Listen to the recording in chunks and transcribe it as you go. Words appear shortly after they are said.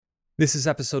This is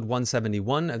episode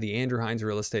 171 of the Andrew Hines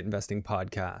Real Estate Investing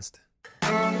Podcast.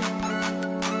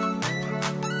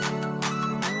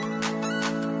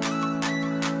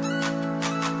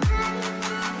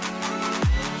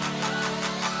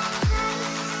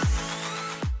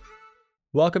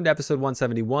 Welcome to episode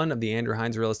 171 of the Andrew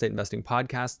Hines Real Estate Investing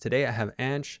Podcast. Today I have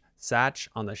Ansh, Sach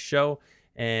on the show.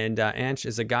 And Ansh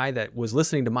is a guy that was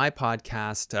listening to my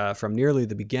podcast from nearly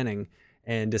the beginning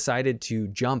and decided to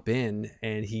jump in,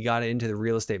 and he got into the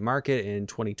real estate market in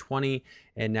 2020,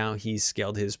 and now he's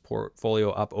scaled his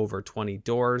portfolio up over 20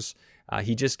 doors.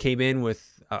 He just came in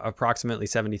with approximately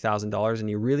 $70,000, and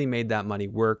he really made that money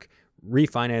work,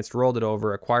 refinanced, rolled it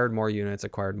over, acquired more units.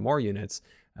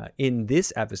 In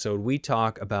this episode, we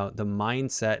talk about the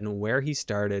mindset and where he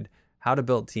started, how to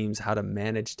build teams, how to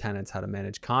manage tenants, how to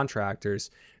manage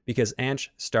contractors, because Ansh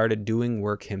started doing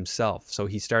work himself. So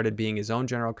he started being his own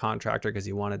general contractor because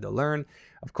he wanted to learn.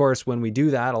 Of course, when we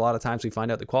do that, a lot of times we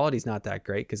find out the quality is not that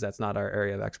great because that's not our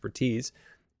area of expertise.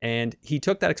 And he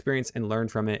took that experience and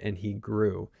learned from it, and he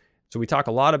grew. So we talk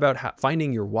a lot about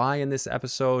finding your why in this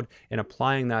episode and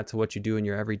applying that to what you do in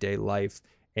your everyday life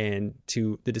and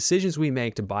to the decisions we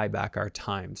make to buy back our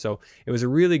time. So it was a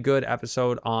really good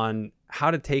episode on how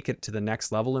to take it to the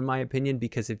next level, in my opinion,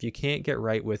 because if you can't get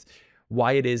right with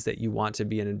why it is that you want to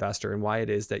be an investor and why it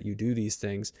is that you do these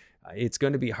things, it's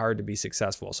going to be hard to be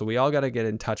successful. So we all got to get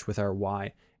in touch with our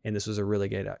why. And this was a really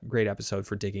great episode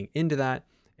for digging into that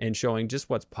and showing just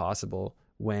what's possible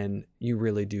when you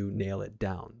really do nail it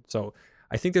down. So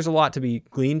I think there's a lot to be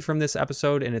gleaned from this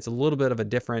episode, and it's a little bit of a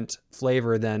different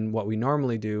flavor than what we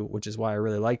normally do, which is why I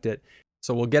really liked it.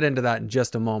 So we'll get into that in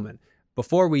just a moment.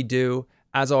 Before we do,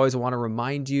 as always, I want to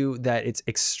remind you that it's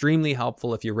extremely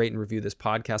helpful if you rate and review this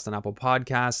podcast on Apple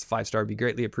Podcasts. 5-star would be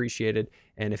greatly appreciated.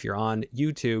 And if you're on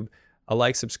YouTube, a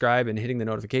like, subscribe, and hitting the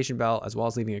notification bell, as well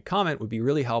as leaving a comment, would be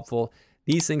really helpful.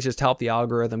 These things just help the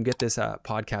algorithm get this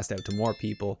podcast out to more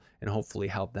people and hopefully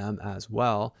help them as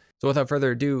well. So without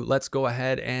further ado, let's go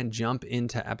ahead and jump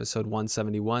into episode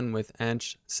 171 with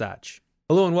Ansh, Sach.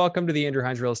 Hello and welcome to the Andrew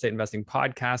Hines Real Estate Investing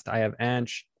Podcast. I have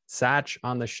Ansh, Sach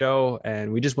on the show,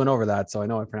 and we just went over that, so I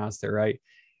know I pronounced it right.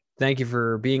 Thank you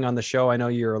for being on the show. I know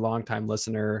you're a longtime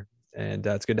listener, and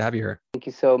it's good to have you here. Thank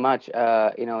you so much.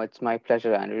 It's my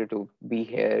pleasure, Andrew, to be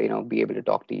here, be able to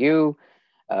talk to you,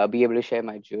 be able to share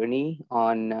my journey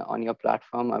on your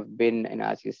platform. I've been,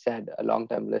 as you said, a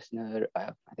long-time listener,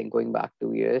 I think going back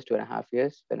 2.5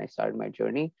 years when I started my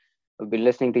journey. I've been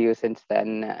listening to you since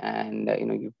then, and,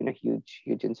 you've been a huge,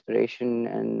 huge inspiration,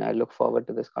 and I look forward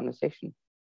to this conversation.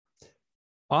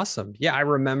 Awesome. Yeah, I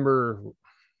remember,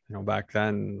 back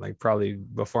then, like probably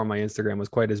before my Instagram was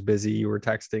quite as busy, you were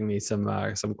texting me some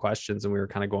questions, and we were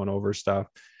kind of going over stuff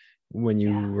when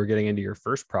you were getting into your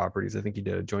first properties. I think you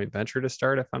did a joint venture to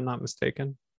start, if I'm not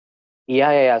mistaken.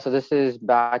 Yeah. So this is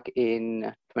back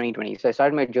in 2020. So I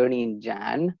started my journey in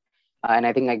Jan, and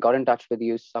I think I got in touch with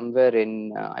you somewhere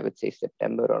in, I would say,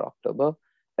 September or October.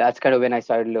 That's kind of when I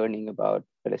started learning about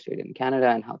real estate in Canada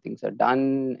and how things are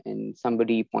done. And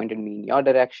somebody pointed me in your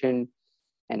direction.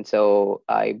 And so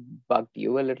I bugged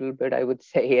you a little bit, I would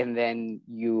say. And then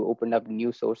you opened up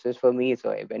new sources for me.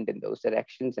 So I went in those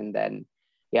directions. And then,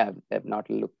 I've not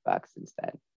looked back since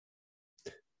then.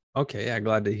 Okay. Yeah.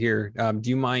 Glad to hear. Do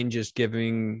you mind just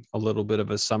giving a little bit of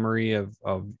a summary of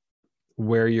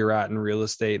where you're at in real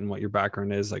estate and what your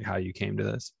background is, like how you came to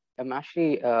this? I'm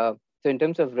actually, so in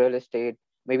terms of real estate,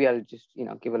 maybe I'll just,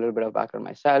 give a little bit of background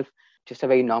myself. Just a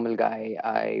very normal guy.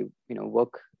 I,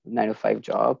 work 9-to-5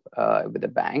 job with a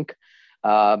bank.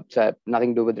 So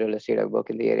nothing to do with real estate. I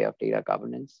work in the area of data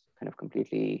governance, kind of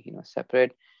completely,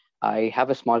 separate. I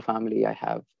have a small family. I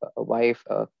have a wife,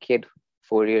 a kid,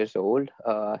 4 years old.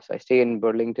 So I stay in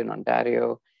Burlington,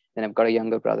 Ontario. Then I've got a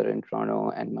younger brother in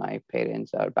Toronto, and my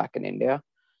parents are back in India.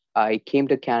 I came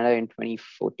to Canada in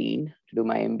 2014 to do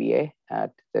my MBA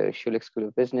at the Schulich School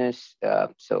of Business.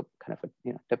 So kind of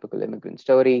a typical immigrant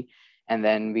story. And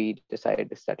then we decided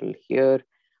to settle here.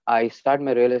 I started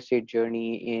my real estate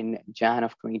journey in Jan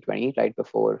of 2020, right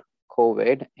before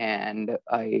COVID. And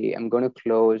I am going to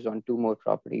close on 2 more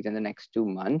properties in the next 2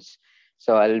 months.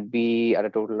 So I'll be at a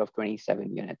total of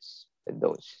 27 units with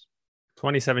those.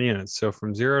 27 units. So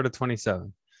from 0 to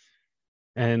 27.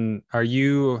 And I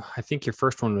think your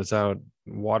first one was out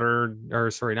not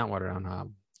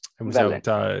Waterdown. It was Welland.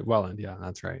 out Welland. Yeah,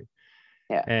 that's right.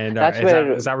 Yeah. And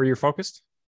is that where you're focused?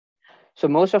 So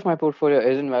most of my portfolio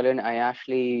is in Welland. I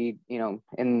actually,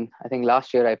 I think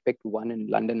last year I picked one in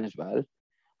London as well.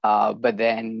 But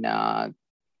then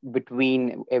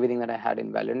between everything that I had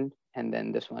in Welland and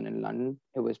then this one in London,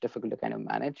 it was difficult to kind of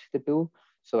manage the two.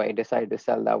 So I decided to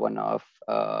sell that one off,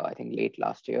 I think late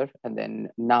last year. And then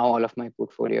now all of my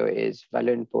portfolio is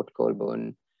Welland, Port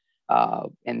Colborne.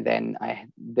 And then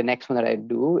the next one that I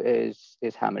do is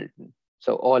Hamilton.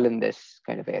 So all in this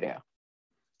kind of area,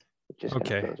 which is kind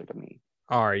of Okay. closer to me.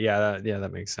 All right. Yeah,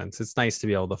 that makes sense. It's nice to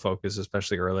be able to focus,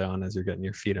 especially early on as you're getting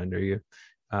your feet under you.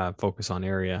 Focus on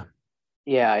area.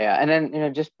 Yeah. And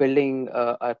then, just building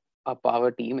a power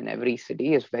team in every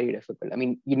city is very difficult. I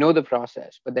mean, you know the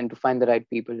process, but then to find the right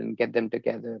people and get them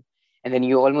together, and then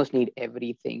you almost need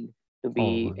everything to All at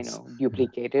be, once. Yeah.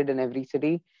 duplicated in every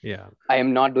city. Yeah. I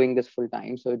am not doing this full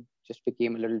time, so it just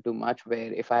became a little too much.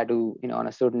 Where if I had to, on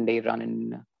a certain day run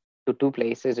in to two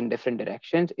places in different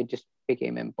directions, it just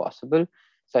became impossible.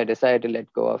 So I decided to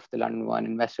let go of the London one,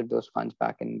 invested those funds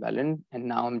back in Welland, and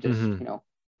now I'm just, Mm-hmm.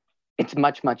 it's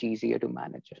much easier to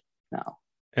manage it now.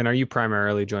 And are you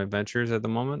primarily joint ventures at the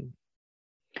moment?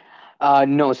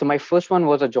 No, so my first one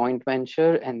was a joint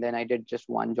venture, and then I did just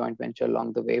one joint venture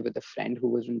along the way with a friend who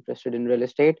was interested in real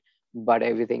estate. But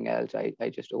everything else, I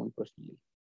just own personally.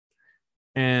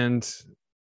 And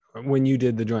when you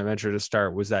did the joint venture to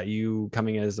start, was that you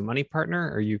coming in as the money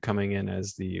partner or you coming in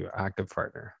as the active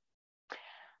partner?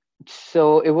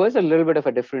 So it was a little bit of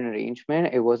a different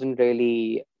arrangement. It wasn't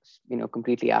really,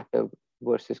 completely active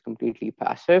versus completely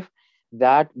passive.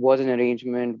 That was an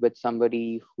arrangement with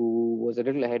somebody who was a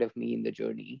little ahead of me in the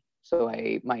journey. So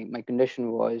my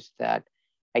condition was that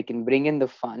I can bring in the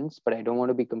funds, but I don't want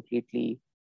to be completely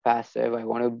passive. I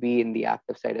want to be in the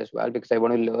active side as well because I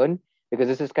want to learn, because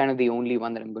this is kind of the only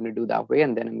one that I'm going to do that way,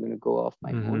 and then I'm going to go off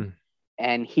my own. Mm-hmm.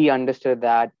 And he understood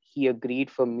that. He agreed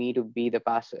for me to be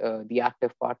the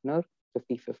active partner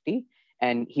 50-50,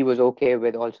 and he was okay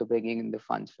with also bringing in the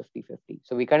funds 50-50.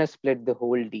 So we kind of split the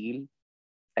whole deal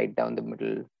right down the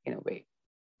middle in a way,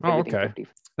 Oh, everything okay. 50.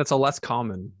 That's a less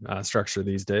common structure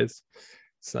these days.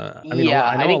 So, I mean, Yeah,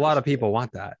 I I know a think lot of people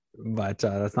want that, but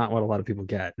that's not what a lot of people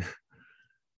get.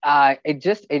 it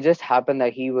just happened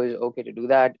that he was okay to do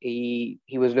that. He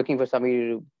was looking for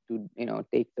somebody to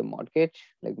take the mortgage,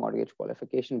 like mortgage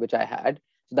qualification, which I had.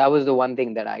 So that was the one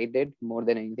thing that I did more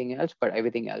than anything else, but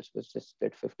everything else was just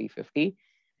split 50-50.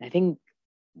 I think,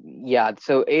 yeah,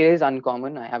 so it is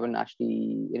uncommon. I haven't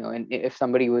actually, and if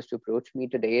somebody was to approach me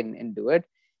today and do it,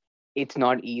 it's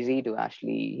not easy to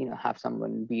actually, have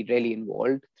someone be really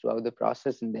involved throughout the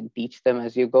process and then teach them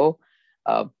as you go.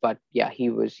 But yeah, he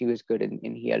was good,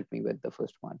 and he helped me with the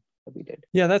first one that we did.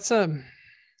 Yeah, that's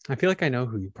I feel like I know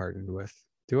who you partnered with.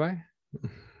 Do I?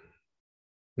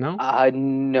 No?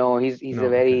 No, he's No, a okay.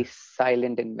 very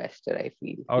silent investor. I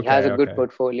feel he has Okay, a good okay.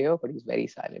 portfolio, but he's very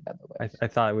silent otherwise. I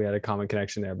thought we had a common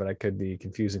connection there, but I could be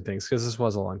confusing things because this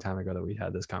was a long time ago that we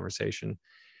had this conversation.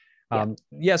 Yeah.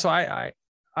 Yeah, so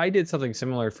I did something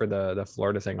similar for the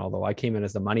Florida thing, although I came in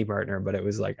as the money partner, but it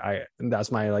was like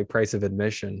that's my like price of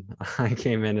admission. I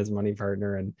came in as money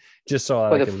partner and just so that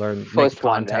For I the could learn, first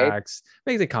one, right?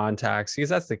 make the contacts, because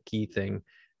that's the key thing.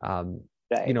 Um,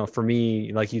 Right. for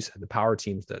me, like you said, the power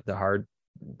team's the hard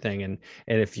thing. And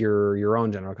if you're your own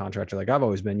general contractor, like I've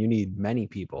always been, you need many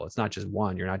people. It's not just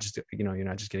one. You're not just, you're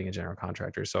not just getting a general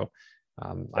contractor. So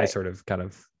I Right. sort of kind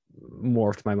of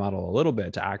morphed my model a little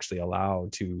bit to actually allow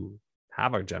to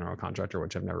have a general contractor,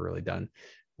 which I've never really done,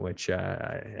 which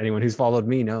anyone who's followed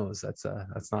me knows that's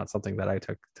not something that I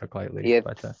took lightly, It's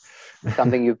but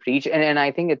something you preach, and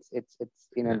I think it's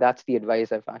yeah, that's the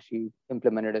advice I've actually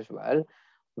implemented as well,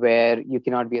 where you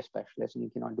cannot be a specialist and you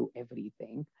cannot do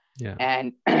everything. yeah.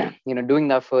 And doing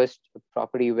that first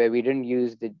property where we didn't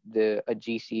use the a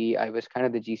GC, I was kind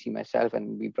of the GC myself,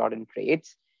 and we brought in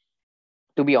trades.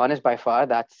 To be honest, by far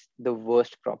that's the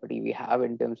worst property we have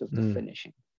in terms of the Mm.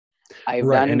 finishing. I've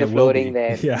Right, done and the it will flooring be.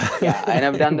 there. Yeah. Yeah, and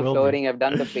I've It done the will be. flooring, I've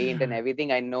done the paint and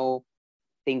everything. I know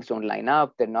things don't line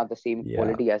up. They're not the same Yeah.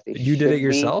 quality as they You did it should be.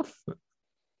 yourself?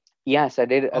 Yes, I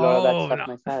did a lot of that Oh stuff no,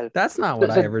 myself. that's not So, what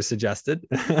I so ever suggested.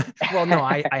 Well, no,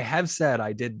 I have said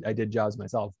I did jobs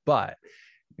myself, but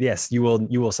yes, you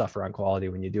will suffer on quality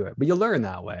when you do it, but you'll learn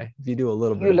that way if you do a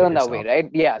little bit you of it learn that way, yourself. right?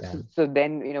 Yeah. Yeah, So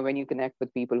then, when you connect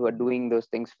with people who are doing those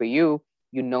things for you,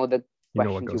 you know the you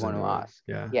know what questions you goes want to into it. ask.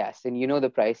 Yeah, Yes, and you know the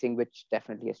pricing, which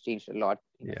definitely has changed a lot,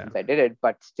 yeah. since I did it.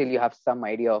 But still, you have some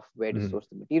idea of where to Mhm. source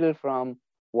the material from,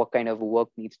 what kind of work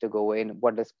needs to go in,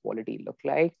 what does quality look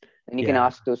like, and you can Yeah.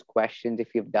 ask those questions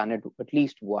if you've done it at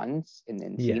least once and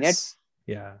seen it. Yes.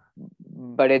 Yeah.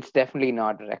 But it's definitely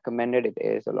not recommended. It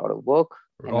is a lot of work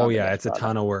and Oh not the yeah, best it's a ton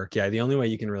product. of work. Yeah, the only way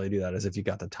you can really do that is if you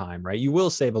got the time, right? You will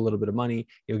save a little bit of money.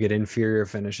 You'll get inferior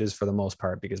finishes for the most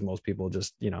part because most people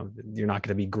just, you're not going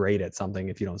to be great at something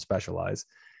if you don't specialize.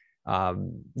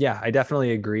 Yeah, I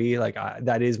definitely agree. Like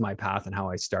that is my path and how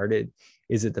I started.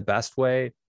 Is it the best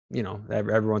way?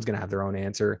 everyone's going to have their own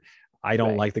answer. I don't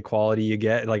Right. like the quality you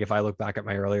get. Like if I look back at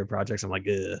my earlier projects, I'm like,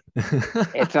 ugh.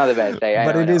 It's not the best. I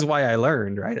But know, I it know. is why I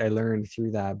learned, right? I learned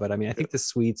through that. But I mean, I True. think the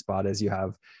sweet spot is you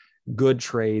have good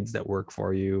trades that work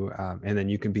for you, and then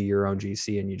you can be your own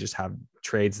GC and you just have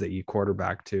trades that you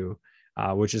quarterback to,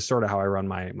 which is sort of how I run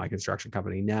my construction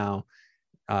company now.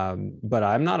 But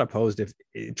I'm not opposed if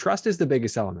trust is the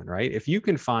biggest element, right? If you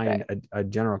can find Right. a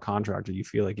general contractor you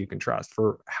feel like you can trust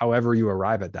for however you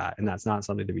arrive at that, and that's not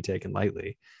something to be taken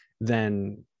lightly,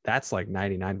 then that's like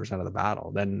 99% of the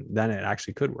battle. Then it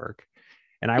actually could work.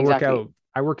 And Exactly.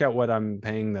 I work out what I'm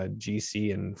paying the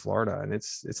GC in Florida, and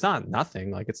it's not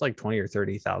nothing. Like it's like 20 or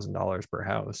 $30,000 per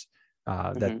house.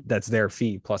 Hmm. That's their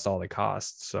fee plus all the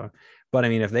costs. So, but I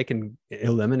mean, if they can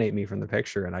eliminate me from the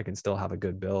picture and I can still have a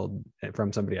good build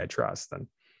from somebody I trust, then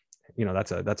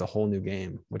that's a whole new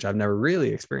game, which I've never really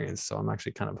experienced. So I'm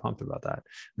actually kind of pumped about that.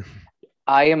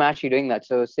 I am actually doing that.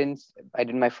 So since I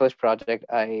did my first project,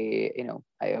 I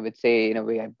would say in a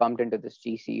way I bumped into this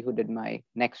GC who did my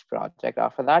next project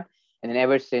after that. And then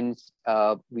ever since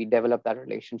we developed that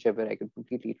relationship where I could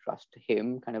completely trust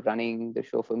him kind of running the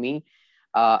show for me,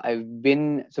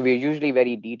 so we're usually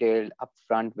very detailed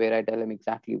upfront where I tell him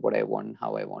exactly what I want,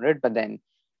 how I want it. But then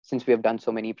since we have done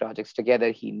so many projects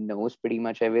together, he knows pretty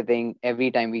much everything.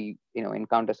 Every time we,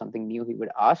 encounter something new, he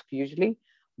would ask usually,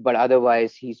 but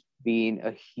otherwise he's been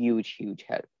a huge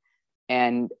help.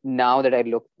 And now that I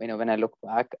look, when I look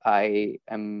back, I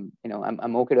am,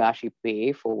 I'm okay to actually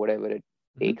pay for whatever it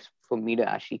Mhm. takes for me to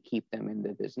actually keep them in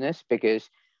the business, because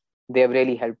they've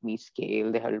really helped me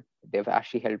scale. They've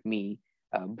actually helped me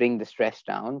bring the stress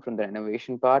down from the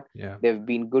renovation part. Yeah. They've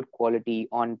been good quality,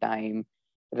 on time,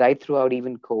 right throughout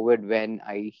even COVID, when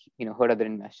I heard other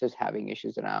investors having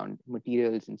issues around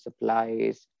materials and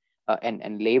supplies,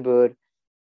 and labor.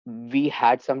 We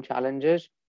had some challenges,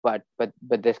 but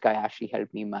this guy actually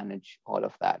helped me manage all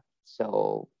of that.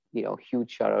 So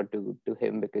huge shout out to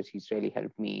him, because he's really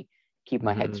helped me keep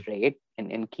my head Mm-hmm. straight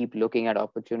and keep looking at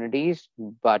opportunities.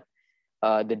 But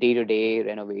the day-to-day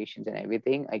renovations and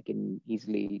everything, I can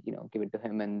easily give it to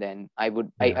him, and then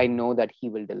Yeah. I know that he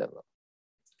will deliver.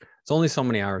 It's only so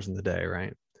many hours in the day,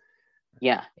 right?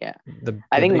 Yeah, yeah. I The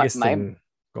think biggest thing.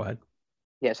 Go ahead.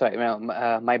 yeah, sorry,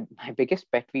 my biggest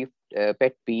pet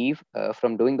peeve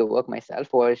from doing the work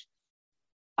myself was,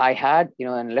 I had,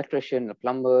 an electrician, a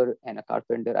plumber, and a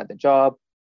carpenter at the job,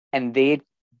 and they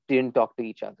didn't talk to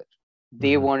each other.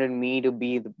 They Mm-hmm. wanted me to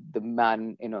be the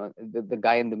man, the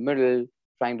guy in the middle,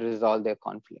 trying to resolve their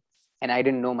conflicts. And I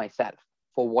didn't know myself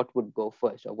for what would go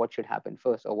first, or what should happen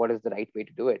first, or what is the right way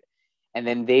to do it. And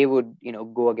then they would,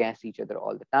 go against each other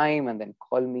all the time, and then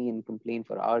call me and complain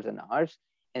for hours and hours.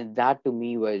 And that to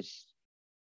me was,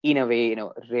 in a way,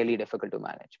 really difficult to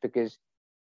manage, because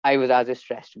I was as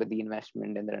stressed with the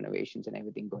investment and the renovations and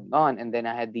everything going on. And then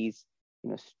I had these,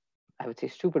 I would say,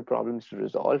 stupid problems to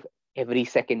resolve every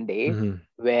second day, Mm-hmm.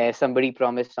 where somebody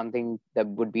promised something that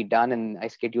would be done, and I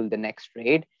scheduled the next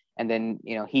trade. And then,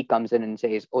 he comes in and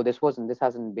says, oh, this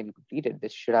hasn't been completed.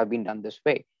 This should have been done this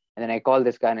way. And then I called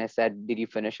this guy and I said, did you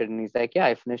finish it? And he's like, yeah,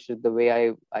 I finished it the way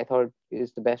I thought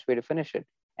is the best way to finish it.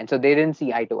 And so they didn't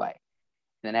see eye to eye.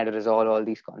 And then I had to resolve all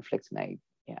these conflicts. And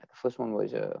yeah, the first one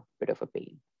was a bit of a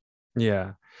pain.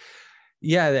 Yeah.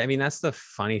 Yeah. I mean, that's the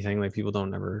funny thing. Like people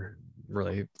don't ever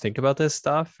really think about this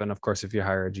stuff. And of course, if you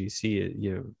hire a GC,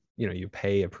 you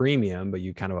pay a premium, but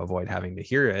you kind of avoid having to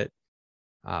hear it.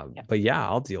 Yeah. But yeah,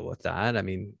 I'll deal with that. I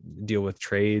mean, deal with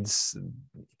trades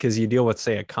because you deal with,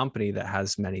 say, a company that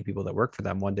has many people that work for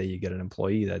them. One day you get an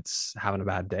employee that's having a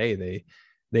bad day.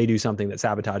 They do something that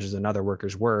sabotages another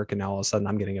worker's work, and now all of a sudden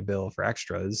I'm getting a bill for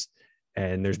extras,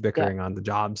 and there's Yeah. bickering on the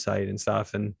job site and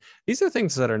stuff. And these are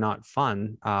things that are not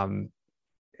fun.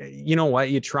 You know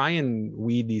what, you try and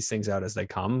weed these things out as they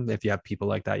come. If you have people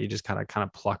like that, you just kind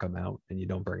of pluck them out and you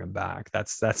don't bring them back.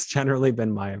 That's generally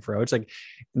been my approach. Like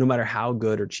no matter how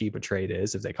good or cheap a trade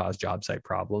is, if they cause job site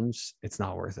problems, it's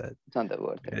not worth it. It's not that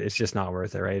worth it. It's just not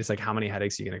worth it, right? It's like how many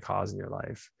headaches are you going to cause in your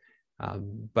life?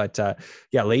 But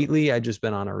yeah, lately I've just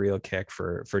been on a real kick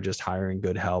for just hiring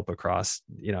good help across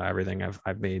everything.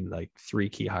 I've made like 3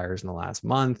 key hires in the last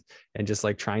month, and just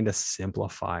like trying to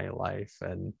simplify life.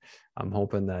 And I'm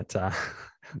hoping that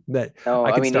that No, I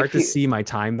I can mean, start if to you, see my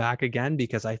time back again,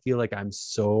 because I feel like I'm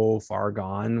so far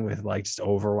gone with like just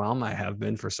overwhelm. I have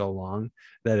been for so long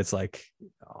that it's like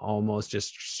almost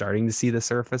just starting to see the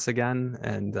surface again.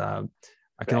 And I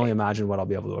can only right. imagine what I'll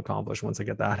be able to accomplish once I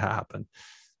get that happen.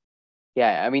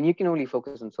 Yeah, I mean, you can only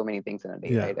focus on so many things in a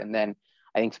day, Yeah. right? And then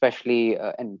I think, especially,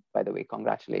 and by the way,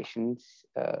 congratulations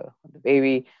on the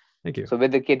baby. Thank you. So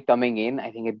with the kid coming in,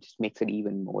 I think it just makes it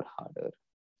even more harder.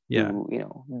 Yeah.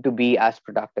 to be as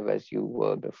productive as you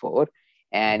were before.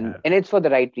 And Yeah. it's for the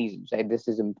right reasons, right? This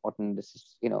is important. This is,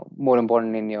 more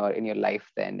important in your life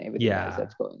than everything else Yeah.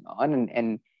 that's going on.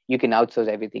 And you can outsource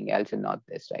everything else and not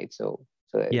this, right? So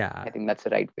Yeah. I think that's the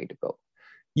right way to go.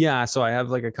 Yeah. So I have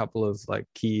like a couple of like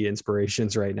key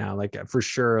inspirations right now. Like for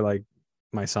sure, like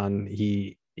my son,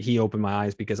 he opened my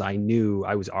eyes because I knew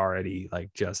I was already like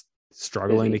just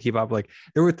struggling to Busy. keep up. Like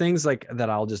there were things like that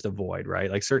I'll just avoid, right?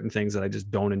 Like certain things that I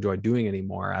just don't enjoy doing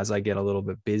anymore. As I get a little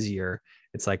bit busier,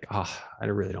 it's like, oh, I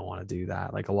really don't want to do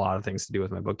that. Like a lot of things to do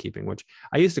with my bookkeeping, which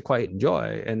I used to quite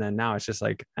enjoy. And then now it's just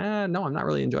like, no, I'm not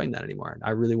really enjoying that anymore.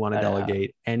 I really want to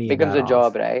delegate any of Becomes that a off.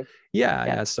 job, right? Yeah,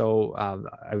 Yeah. yeah. So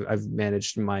I've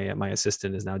managed my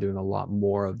assistant is now doing a lot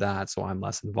more of that, so I'm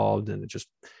less involved, and it just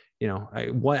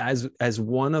as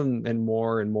one of and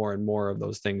more of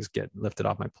those things get lifted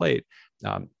off my plate,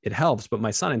 it helps. But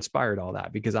my son inspired all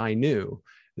that because I knew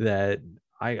that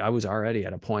I was already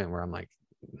at a point where I'm like,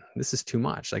 this is too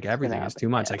much. Like It's gonna everything is happen. too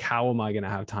much. Yeah. Like how am I going to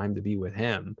have time to be with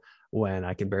him when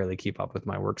I can barely keep up with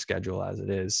my work schedule as it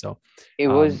is? So, It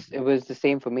um, was it was the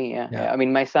same for me. Yeah. yeah. Yeah. I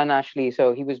mean, my son actually,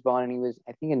 so he was born and he was,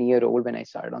 I think, a year old when I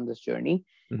started on this journey.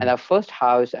 And Mhm. our first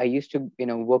house, I used to,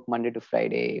 work Monday to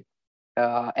Friday.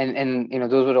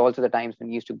 And those were also the times when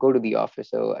we used to go to the office.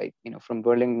 So from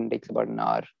Burlington takes about an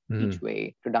hour each Mhm.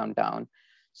 way to downtown.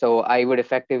 So I would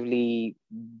effectively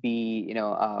be,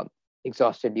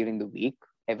 exhausted during the week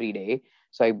every day.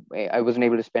 So I wasn't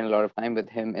able to spend a lot of time with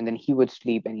him. And then he would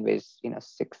sleep anyways,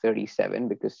 6:37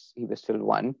 because he was still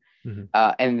one. Mhm.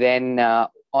 And then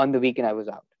on the weekend, I was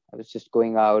out. I was just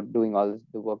going out, doing all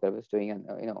the work that I was doing,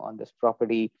 on this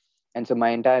property. And so my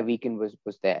entire weekend was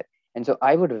there. And so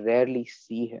I would rarely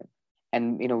see him.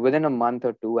 And within a month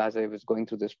or two, as I was going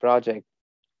through this project,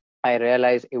 I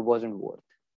realized it wasn't worth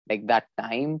like that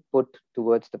time put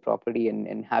towards the property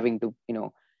and having to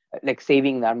like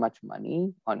saving that much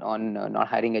money on not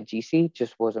hiring a GC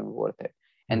just wasn't worth it.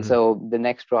 And Mhm. so the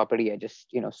next property I just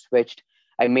switched.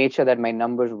 I made sure that my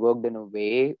numbers worked in a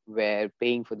way where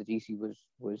paying for the GC was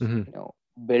Mhm.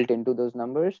 built into those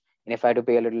numbers. And if I had to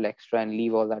pay a little extra and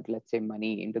leave all that, let's say,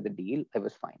 money into the deal, I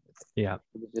was fine with it. Yeah.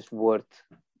 It was just worth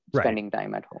Right. spending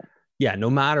time at home. Yeah,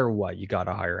 no matter what, you got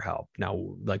to hire help. Now,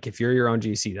 like if you're your own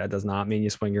GC, that does not mean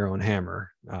you swing your own hammer.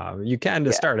 You can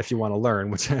to Yeah. start if you want to learn,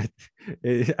 which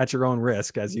at your own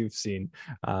risk, as you've seen.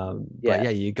 But Yeah. yeah,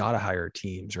 you got to hire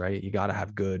teams, right? You got to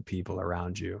have good people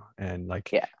around you. And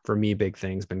like Yeah. for me, big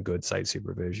thing's been good site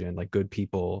supervision, like good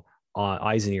people on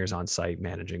eyes and ears on site,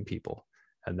 managing people,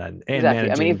 and Exactly. I mean,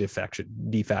 managing if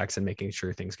defects and making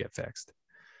sure things get fixed.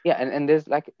 yeah, and there's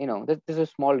like, there's a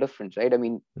small difference, right? I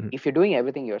mean, Mm-hmm. if you're doing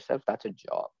everything yourself, that's a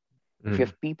job. If you Mm-hmm.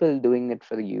 have people doing it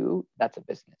for you, that's a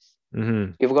business.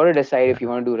 Mm-hmm. You've got to decide if you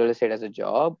Yeah. want to do real estate as a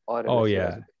job or real Oh estate as yeah.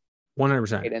 a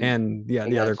business, 100%. right? And And yeah,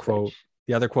 make that switch.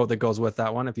 the other quote that goes with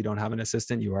that one, if you don't have an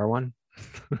assistant, you are one.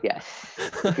 Yes.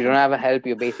 If you don't have a help,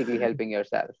 you're basically helping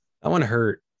yourself. That one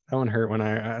hurt. That one hurt when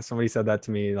I somebody said that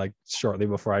to me like shortly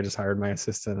before I just hired my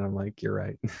assistant. I'm like, you're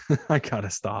right. I gotta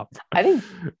stop. I think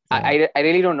Yeah. I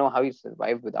really don't know how you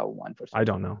survived without one for I so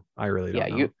don't long. know. I really Yeah,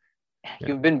 don't know. Yeah.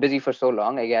 you've been busy for so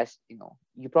long. I guess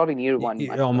you probably needed one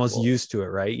much Almost before. used to it,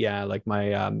 right? Yeah. Like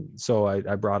my so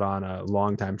I brought on a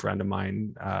longtime friend of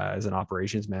mine as an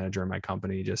operations manager in my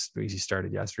company just because he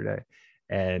started yesterday.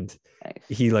 And Nice.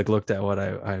 he like looked at what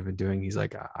I've been doing. He's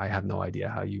like, I have no idea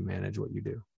how you manage what you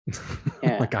do.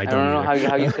 Yeah, Like I I don't don't know either.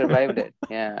 how you survived it.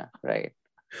 Yeah, right.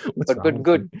 What's But wrong but with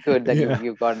good me? good that Yeah.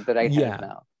 you've got the right help Yeah.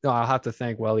 now. No, I'll have to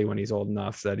thank Welly when he's old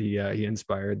enough that he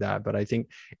inspired that. But I think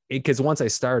because once I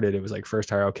started, it was like first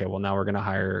hire. Okay, well now we're gonna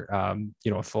hire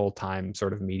a full time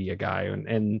sort of media guy,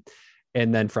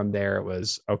 and then from there it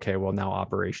was okay. Well now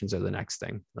operations are the next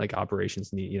thing. Like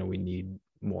operations need we need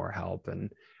more help,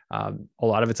 and a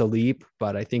lot of it's a leap.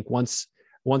 But I think once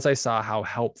I saw how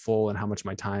helpful and how much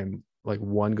my time like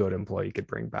one good employee could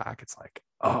bring back, it's like,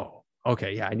 oh,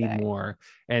 okay, yeah, I need Right. more.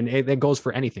 And it goes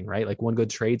for anything, right? Like one good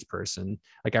tradesperson.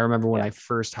 Like I remember when Yeah. I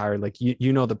first hired, like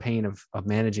you know the pain of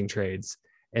managing trades,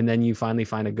 and then you finally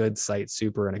find a good site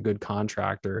super and a good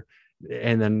contractor,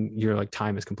 and then your like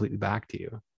time is completely back to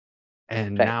you.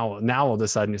 And Right. now all of a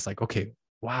sudden it's like, okay,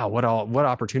 wow, what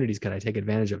opportunities could I take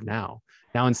advantage of now?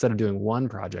 Now instead of doing one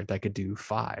project, I could do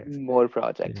five. More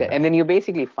projects. Yeah. And then you're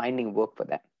basically finding work for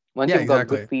them. Once Yeah, you've got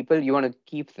exactly. good people, you want to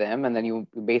keep them, and then you're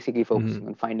basically Mm-hmm. focusing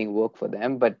on finding work for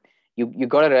them. But you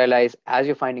got to realize as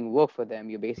you're finding work for them,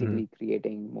 you're Mm-hmm. basically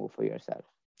creating more for yourself.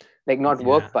 Like not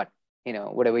work, Yeah.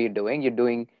 but whatever you're doing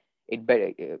it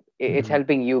better. It's Mm-hmm.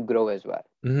 helping you grow as well.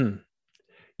 Mm-hmm.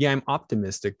 yeah, I'm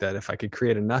optimistic that if I could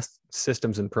create enough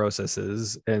systems and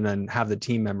processes and then have the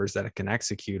team members that can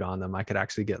execute on them, I could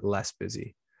actually get less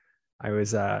busy. I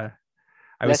was I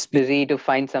was Less speak busy to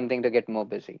find something to get more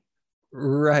busy.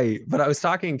 right, but I was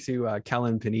talking to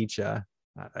Kellen Panicha,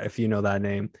 if you know that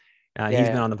name. Yeah, He's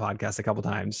been yeah. on the podcast a couple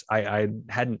times. I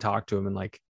hadn't talked to him in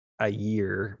like a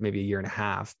year, maybe a year and a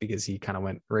half, because he kind of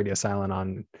went radio silent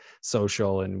on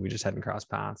social, and we just hadn't crossed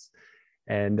paths.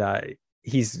 And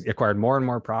he's acquired more and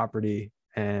more property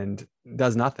and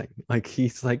does nothing. Like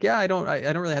he's like, yeah, I don't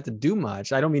really have to do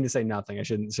much. I don't mean to say nothing. I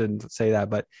shouldn't say that,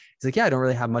 but he's like, yeah, I don't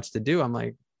really have much to do. I'm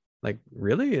like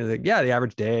really? He's like, yeah, the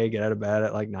average day, get out of bed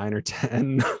at like 9 or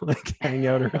 10, like hang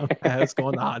out around the house, go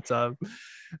in the hot tub.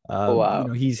 Oh, You know,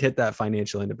 wow. he's hit that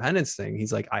financial independence thing.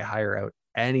 He's like, I hire out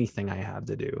anything I have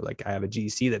to do. Like I have a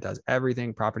GC that does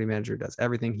everything, property manager does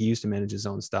everything. He used to manage his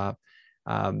own stuff.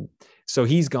 Um, so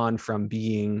he's gone from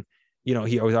being, you know,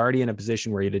 he was already in a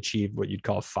position where he'd achieved what you'd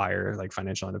call fire, like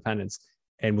financial independence,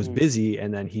 and was Mm. busy.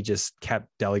 And then he just kept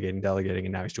delegating.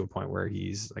 And now he's to a point where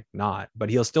he's like not, but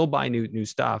he'll still buy new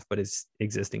stuff, but his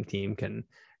existing team can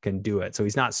do it. So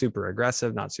he's not super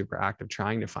aggressive, not super active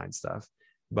trying to find stuff,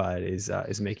 but is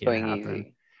It's making it going happen.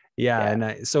 easy. Yeah. Yeah.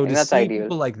 And so I to think that's see ideal.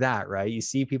 people like that, right? You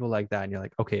see people like that and you're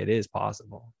like, okay, it is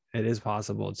possible. It is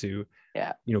possible to,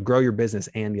 Yeah. you know, grow your business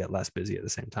and get less busy at the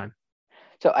same time.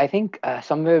 So I think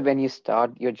somewhere when you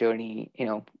start your journey,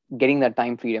 getting that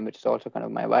time freedom, which is also kind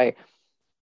of my why,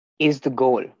 is the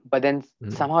goal. But then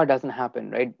Mhm. somehow it doesn't happen,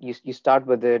 right? You start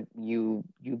with it, you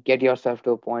get yourself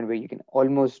to a point where you can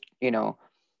almost,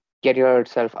 get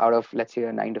yourself out of, let's say,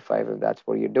 a 9 to 5, if that's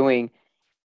what you're doing.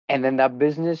 And then that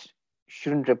business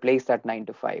shouldn't replace that 9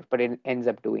 to 5, but it ends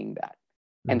up doing that.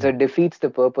 And so Mhm. it defeats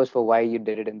the purpose for why you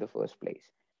did it in the first place.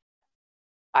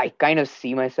 I kind of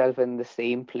see myself in the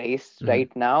same place Mhm.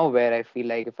 right now where I feel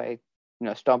like if I,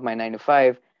 stop my 9 to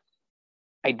 5,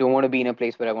 I don't want to be in a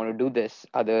place where I want to do this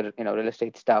other, real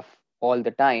estate stuff all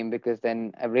the time, because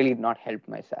then I've really not helped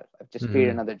myself. I've just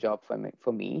created Mhm. another job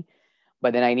for me.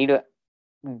 But then I need to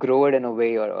grow it in a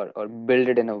way, or build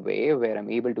it in a way where I'm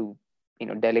able to,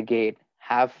 delegate,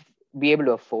 be able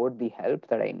to afford the help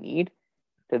that I need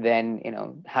to then,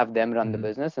 have them run the Mhm.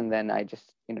 business. And then I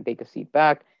just, take a seat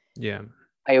back. Yeah.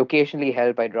 I occasionally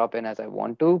help, I drop in as I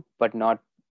want to, but not,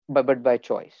 but by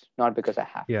choice, not because I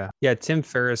have to. Yeah. Yeah. Tim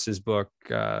Ferriss's book,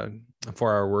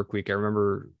 4 Hour Work Week. I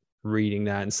remember reading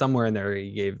that, and somewhere in there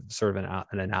he gave sort of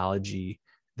an analogy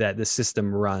that the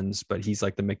system runs, but he's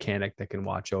like the mechanic that can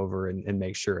watch over and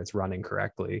make sure it's running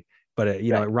correctly. But it,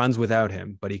 you know, it Right. runs without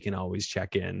him, but he can always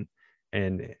check in.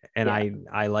 And Yeah.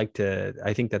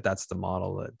 I think that that's the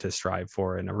model to strive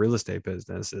for in a real estate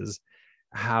business is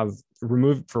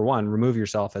remove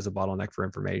yourself as a bottleneck for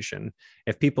information.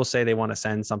 If people say they want to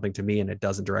send something to me and it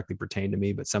doesn't directly pertain to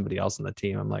me but somebody else on the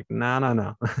team, I'm like,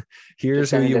 no. Just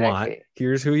Here's who send it you want. directly.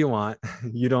 Here's who you want.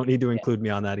 You don't need to Yeah. include me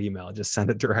on that email. Just send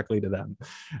it directly to them.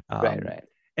 Right. um, Right.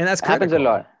 and that's It happens a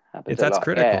critical. lot. Happens It's a that's lot. Yeah.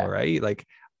 critical, Yeah. right? Like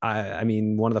I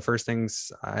mean, one of the first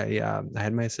things I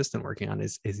had my assistant working on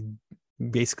is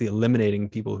basically eliminating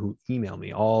people who email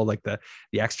me, all like the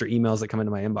extra emails that come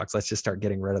into my inbox. Let's just start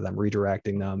getting rid of them,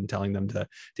 redirecting them, telling them to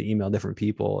email different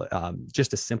people,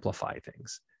 just to simplify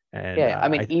things. And Yeah. I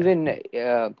mean, even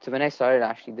so when I started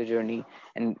actually the journey,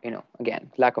 and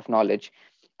again, lack of knowledge,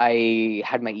 I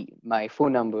had my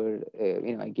phone number,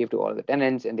 I gave to all the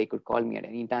tenants, and they could call me at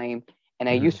any time. And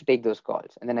I Mhm. used to take those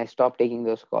calls, and then I stopped taking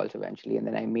those calls eventually, and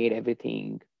then I made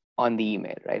everything on the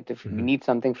email. Right? If you Mhm. need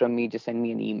something from me, just send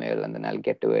me an email, and then I'll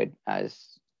get to it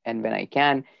as and when I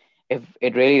can. If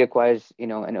it really requires,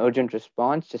 an urgent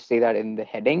response, just say that in the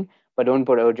heading, but don't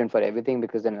put urgent for everything,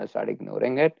 because then I'll start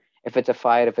ignoring it. If it's a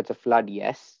fire, if it's a flood,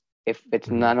 yes. If it's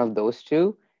Mhm. none of those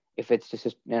two, if it's just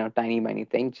a tiny tiny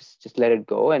thing, just let it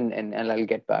go, and I'll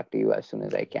get back to you as soon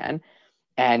as I can.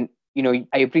 And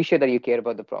I appreciate that you care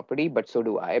about the property, but so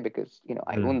do I, because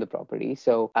I own Mhm. the property.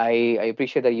 So I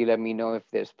appreciate that you let me know if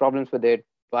there's problems with it,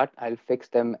 but I'll fix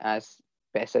them as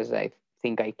best as I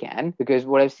think I can. Because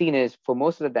what I've seen is, for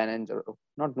most of the tenants, or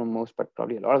not most, but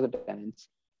probably a lot of the tenants,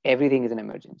 everything is an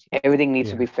emergency. Everything needs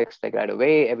to Yeah. be fixed like right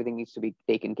away. Everything needs to be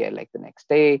taken care like the next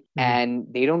day. Mhm. And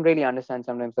they don't really understand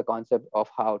sometimes the concept of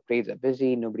how trades are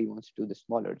busy. Nobody wants to do the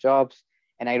smaller jobs.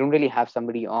 And I don't really have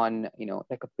somebody on,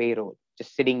 like a payroll,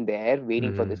 just sitting there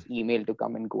waiting for Mhm. this email to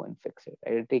come and go and fix it.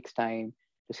 Right? It takes time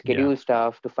to Yeah. schedule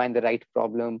stuff, to find the right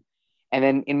problem. And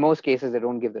then in most cases, they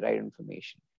don't give the right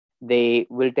information. They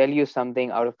will tell you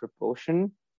something out of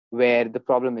proportion, where the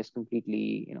problem is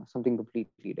completely, something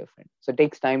completely different. So it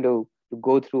takes time to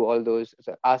go through all those,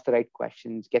 so ask the right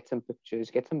questions, get some pictures,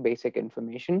 get some basic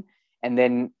information, and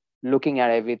then looking at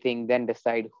everything, then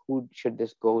decide who should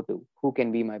this go to, who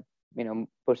can be my,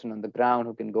 person on the ground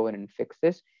who can go in and fix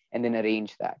this, and then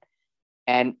arrange that.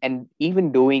 And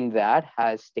even doing that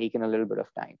has taken a little bit of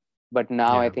time. But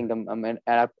now I Yeah. think I'm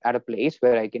at a place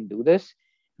where I can do this.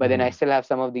 But then I still have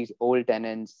some of these old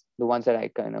tenants, the ones that I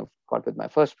kind of got with my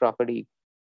first property.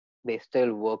 They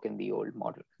still work in the old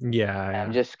model. Yeah. I'm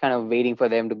Yeah. just kind of waiting for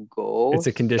them to go It's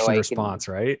a so conditioned I can. response,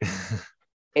 right?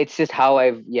 It's just how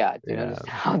I've, Yeah. just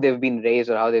how they've been raised,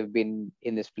 or how they've been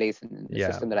in this place, and in the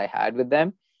Yeah. system that I had with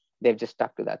them. They've just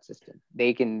stuck to that system.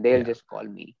 They'll Yeah. just call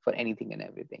me for anything and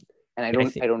everything, and I Yeah, I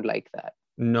don't, think I don't like that.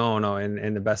 no,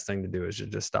 and the best thing to do is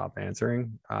just stop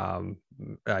answering.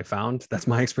 I found that's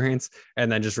my experience,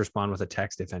 and then just respond with a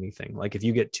text if anything. Like if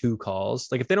you get two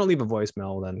calls, like if they don't leave a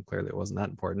voicemail, then clearly it wasn't that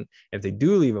important. If they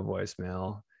do leave a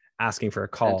voicemail asking for a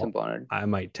That's call, important. I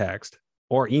might text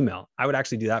or email. I would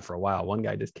actually do that for a while. One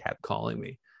guy just kept calling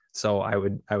me, so I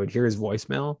would hear his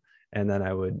voicemail, and then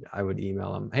I would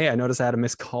email him. Hey, I noticed I had a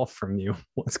missed call from you.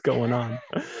 What's going on?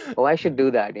 Oh, I should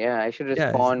do that. Yeah, I should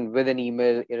Yeah, respond with an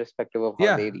email, irrespective of how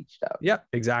yeah, they reached out. yeah,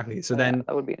 exactly. So Oh, yeah, then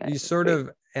that would be you nice. sort Great.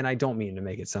 of, and I don't mean to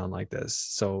make it sound like this,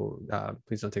 so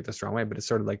please don't take this the wrong way, but it's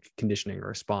sort of like conditioning a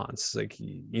response. Like,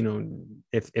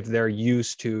 if they're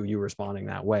used to you responding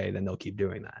that way, then they'll keep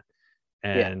doing that,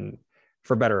 Yeah, and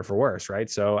for better or for worse, right?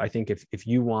 So I think if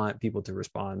you want people to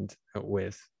respond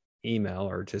with email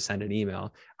or to send an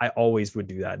email, I always would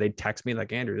do that. They'd text me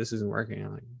like, Andrew, this isn't working.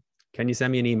 I'm like, can you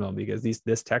send me an email, because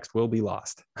this text will be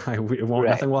lost. It won't, right.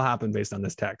 nothing will happen based on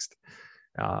this text.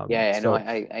 Yeah, I know. So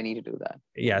I need to do that. I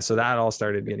yeah, need so to do that. that all That's a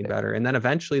started good getting tip. better, and then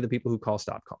eventually the people who call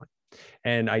stopped calling.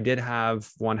 And I did have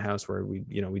one house where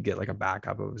we'd get like a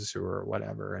backup of a sewer or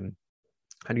whatever, and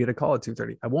I'd get a call at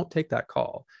 2:30. I won't take that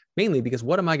call, mainly because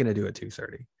what am I going to do at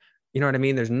 2:30? You know what I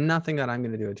mean? There's nothing that I'm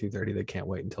going to do at 2:30 that can't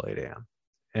wait until 8 a.m.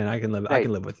 And I Right.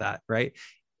 can live with that, right?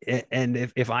 And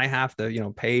if I have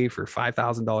to, pay for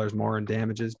 $5,000 more in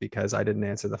damages because I didn't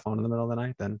answer the phone in the middle of the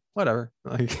night, then whatever.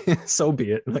 Like, so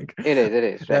be it. Like, It is. It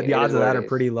is. that Right. the It is odds of what that it are is.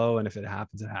 pretty low, and if it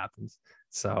happens, it happens.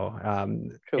 So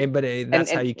True. And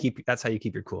that's how you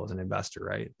keep your cool as an investor,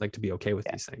 right? Like, to be okay with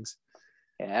yeah, these things.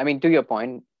 yeah. I mean, to your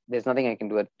point, there's nothing I can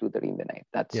do at 2:30 in the night.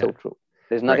 That's Yeah, so true.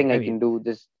 There's right. nothing I I mean, can do.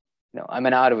 This, I'm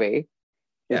an hour away.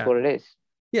 Is yeah. what it is.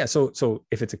 Yeah, so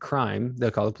if it's a crime, they'll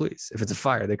call the police. If it's a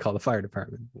fire, they call the fire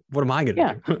department. What am I gonna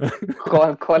Yeah. do?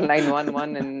 Call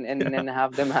 911 and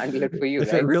have them handle it for you,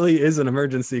 If it right? really is an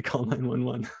emergency, call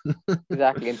 911.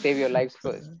 Exactly, and save your lives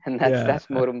first, and that's Yeah, that's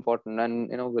more important. And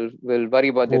we'll worry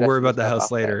about the we'll rest worry of the about the stuff house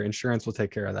after. later. Insurance will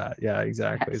take care of that. Yeah,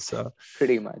 exactly. Yes, So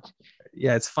pretty much.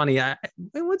 yeah, it's funny.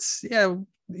 What's yeah,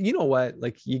 you know what?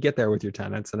 Like, you get there with your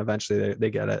tenants, and eventually they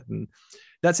get it. And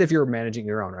that's if you're managing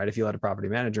your own, right? If you let a property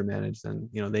manager manage, then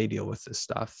they deal with this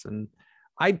stuff. And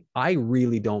I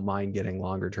really don't mind getting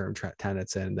longer term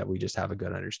tenants in that we just have a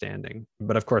good understanding.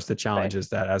 But of course, the challenge Right. is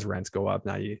that as rents go up,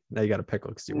 now you got to pickle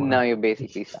because you want Now to you're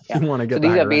basically stuck. Yeah. you want to So get the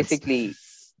these are higher rents. basically,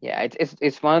 yeah,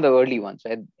 it's one of the early ones,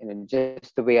 right?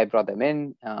 Just the way I brought them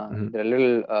in, Mm-hmm. they're a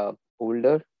little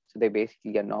older, so they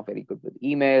basically are not very good with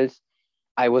emails.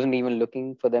 I wasn't even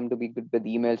looking for them to be good with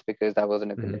emails because that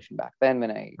wasn't a Mm-hmm. condition back then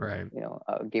when I, Right.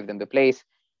 gave them the place,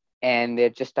 and they're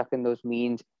just stuck in those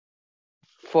means.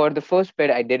 For the first bit,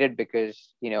 I did it because,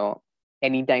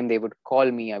 anytime they would call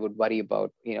me, I would worry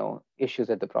about, issues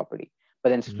at the property. But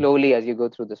then Mm-hmm. slowly, as you go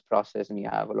through this process and you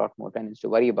have a lot more tenants to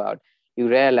worry about, you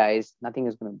realize nothing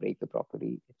is going to break the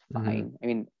property. It's Mm-hmm. fine. I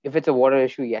mean, if it's a water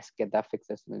issue, yes, get that fixed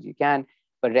as soon as you can.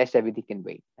 But rest everything can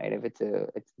wait, right? If it's a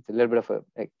little bit of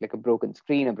a like a broken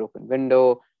screen, a broken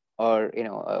window, or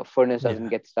a furnace doesn't Yeah.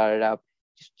 get started up,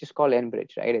 just call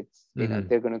Enbridge, right? It's Mm-hmm.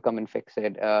 they're going to come and fix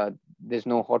it. There's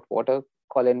no hot water,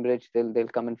 call Enbridge, they'll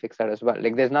come and fix that as well.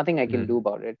 Like, there's nothing I can Mm-hmm. do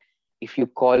about it. If you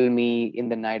call me in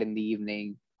the night, in the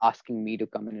evening, asking me to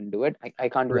come in and do it, I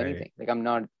can't do Right. anything. Like, I'm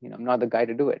not the guy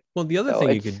to do it. Well, the other So thing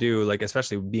you it's could do, like,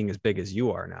 especially being as big as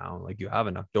you are now, like, you have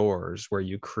enough doors where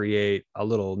you create a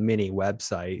little mini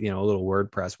website, a little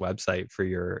WordPress website for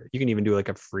you can even do like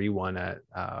a free one at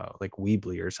like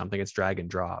Weebly or something. It's drag and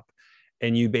drop.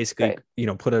 And you basically,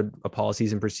 right. put a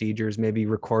policies and procedures, maybe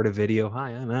record a video. Hi,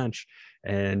 I'm Ansh.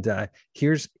 And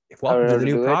here's How welcome to the to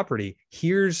new do it. property.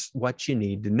 Here's what you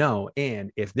need to know.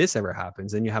 And if this ever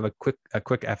happens, then you have a quick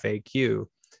FAQ.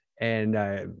 And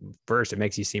first, it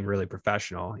makes you seem really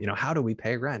professional. How do we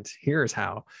pay rent? Here's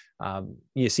how.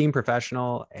 You seem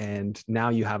professional, and now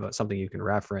you have something you can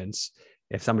reference.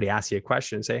 If somebody asks you a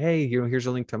question, say, "Hey, here's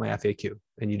a link to my FAQ,"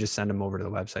 and you just send them over to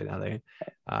the website. Now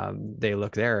they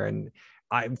look there, and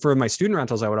for my student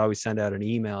rentals, I would always send out an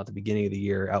email at the beginning of the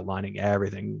year outlining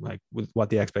everything, like with what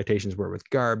the expectations were with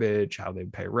garbage, how they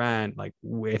pay rent, like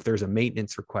if there's a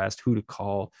maintenance request, who to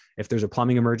call, if there's a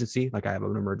plumbing emergency, like I have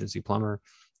an emergency plumber,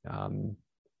 and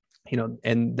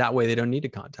that way they don't need to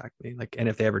contact me. Like, and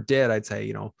if they ever did, I'd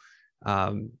say,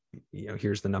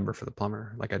 here's the number for the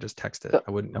plumber. Like I just text it. So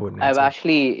I wouldn't I've answer.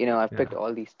 actually, I've Yeah. picked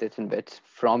all these bits and bits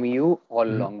from you all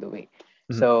Mhm. along the way.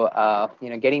 Mhm. So,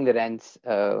 getting the rents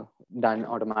done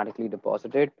automatically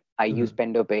deposited. I use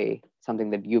Pendo Pay, something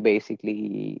that you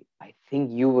basically, I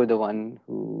think you were the one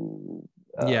who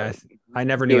Yeah. I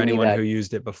never knew gave me anyone that. who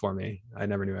used it before me. I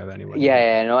never knew of anyone Yeah, who.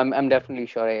 yeah, no, I'm definitely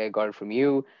sure I got it from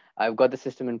you. I've got the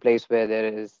system in place where there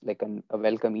is like a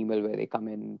welcome email where they come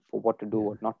in for what to do, Yeah.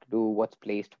 what not to do, what's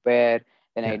placed where.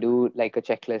 Then I Yeah. do like a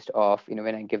checklist of,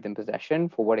 when I give them possession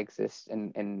for what exists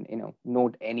and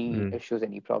note any Mhm. issues,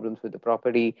 any problems with the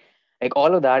property. Like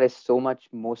all of that is so much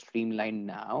more streamlined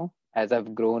now. As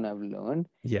I've grown, I've learned.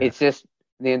 Yeah. It's just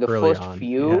the Early first on.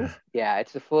 few, Yeah. yeah,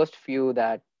 it's the first few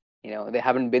that, they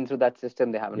haven't been through that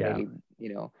system. They haven't Yeah. really,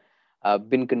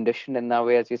 been conditioned in that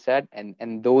way, as you said,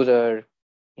 and those are,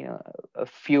 a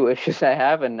few issues I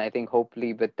have, and I think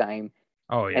hopefully with time,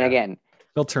 Oh and yeah. again,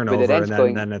 They'll turn with the over rents and then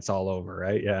going, then it's all over,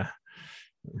 right? Yeah.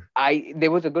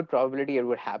 there was a good probability it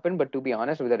would happen, but to be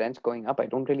honest, with the rents going up, I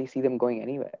don't really see them going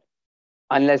anywhere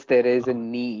unless there is a Oh,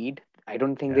 need. I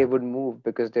don't think they yeah. would move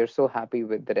because they're so happy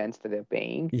with the rents that they're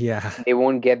paying. Yeah. They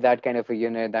won't get that kind of a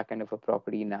unit, that kind of a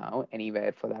property now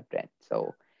anywhere for that rent.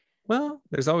 So, Well,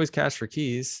 there's always cash for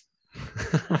keys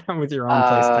with your own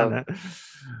place uh, tenant.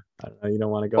 I don't know. You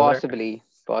don't want to go there? possibly, Yeah.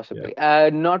 possibly.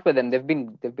 Not with them. They've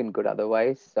been good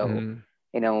otherwise. So,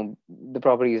 Mhm. the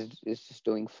property is just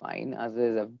doing fine as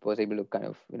is. I was able to kind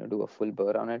of do a full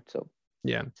burr on it. So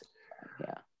Yeah.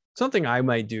 yeah, Something I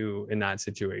might do in that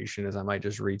situation is I might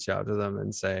just reach out to them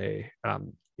and say,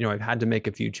 I've had to make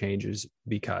a few changes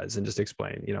because, and just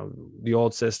explain, the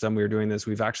old system, we were doing this,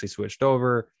 we've actually switched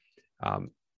over.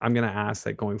 Um, I'm going to ask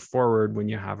that going forward, when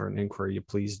you have an inquiry, you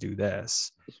please do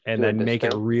this just and do it then this make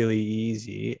it way. really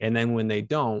easy. And then when they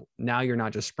don't, now you're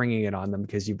not just springing it on them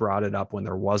because you brought it up when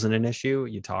there wasn't an issue.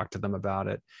 You talked to them about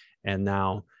it. And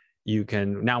now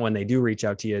when they do reach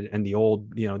out to you and the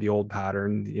old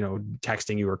pattern,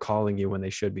 texting you or calling you when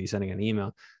they should be sending an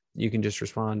email, you can just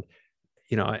respond,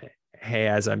 hey,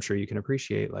 as I'm sure you can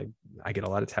appreciate, like I get a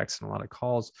lot of texts and a lot of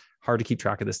calls, hard to keep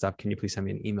track of this stuff. Can you please send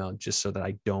me an email just so that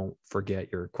I don't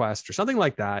forget your request or something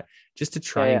like that, just to Yeah,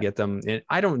 try and yeah. get them. And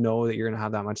I don't know that you're going to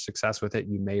have that much success with it.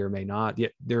 You may or may not. Yeah,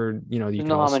 you There's can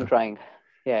no harm in also, trying.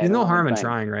 Yeah, there's no no harm in harm in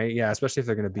trying. trying, right? Yeah, especially if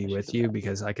they're going to be I should with do you, that.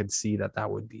 because I could see that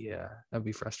that'd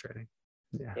be frustrating.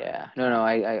 Yeah. Yeah, no,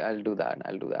 I'll do that.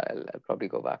 I'll do that. I'll probably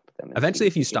go back to them and see Eventually,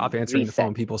 if if you we stop can answering the reset.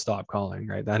 phone, people stop calling,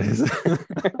 right? That is.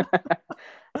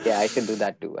 Yeah, I should do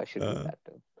that too. I should do uh, that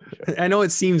too, for sure. I know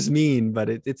it seems mean, but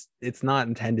it's not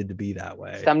intended to be that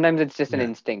way. Sometimes it's just an Yeah.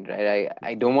 instinct, right?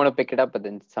 I don't want to pick it up, but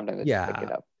then sometimes I just pick Yeah.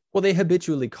 it up. Well, they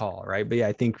habitually call, right? But yeah,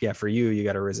 I think for you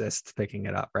got to resist picking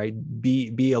it up, right?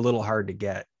 Be a little hard to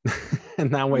get,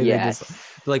 and that way they just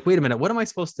Yes. they're like, wait a minute, what am I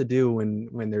supposed to do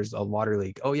when there's a water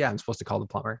leak? Oh yeah, I'm supposed to call the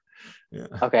plumber. Yeah.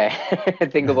 Okay.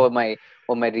 Think about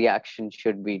what my reaction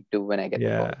should be to when I get the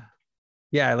Yeah. call.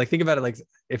 Yeah, like think about it, like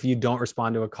if you don't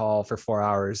respond to a call for 4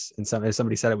 hours and if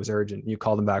somebody said it was urgent, you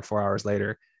call them back 4 hours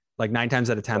later, like 9 times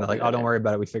out of 10, they're like, oh, don't worry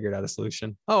about it. We figured out a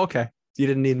solution. Oh, okay. You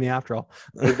didn't need me after all.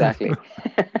 Exactly.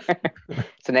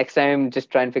 So next time, just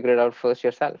try and figure it out first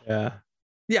yourself. Yeah.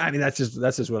 Yeah. I mean, that's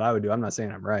just what I would do. I'm not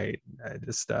saying I'm right. I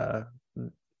just, No, no,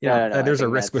 no. I there's a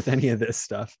think risk with that's any of this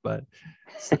stuff, but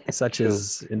such true.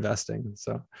 as investing.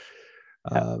 So,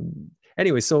 Yeah.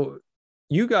 anyway, so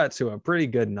you got to a pretty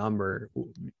good number.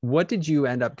 What did you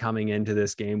end up coming into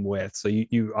this game with? So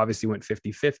you obviously went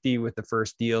 50-50 with the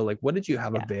first deal. Like, what did you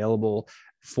have Yeah. available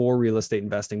for real estate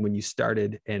investing when you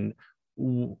started, and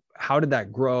how did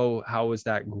that grow? How was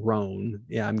that grown?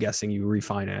 Yeah, I'm guessing you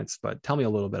refinanced, but tell me a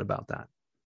little bit about that.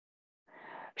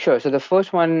 Sure. So the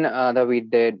first one that we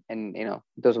did, and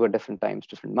those were different times,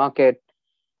 different market.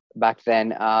 Back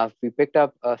then, we picked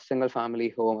up a single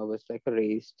family home. It was like a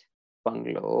raised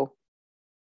bungalow.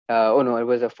 Oh no, it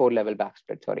was a 4-level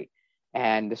backspread, sorry.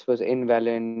 And this was in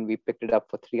Welland. We picked it up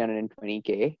for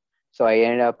 320K. So I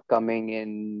ended up coming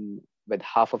in with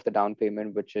half of the down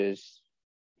payment, which is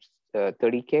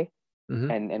 30K.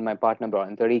 Mm-hmm. And my partner brought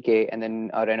in 30K. And then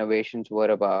our renovations were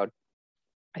about,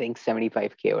 I think,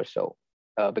 75K or so.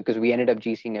 Because we ended up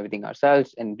GCing everything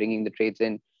ourselves and bringing the trades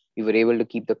in. We were able to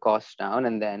keep the costs down,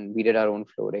 and then we did our own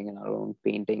flooring and our own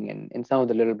painting and some of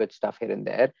the little bit stuff here and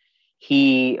there.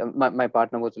 My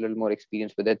partner was a little more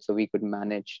experienced with it, so we could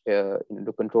manage to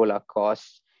control our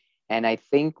costs And I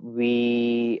think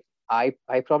I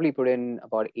probably put in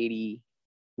about 80,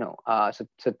 no,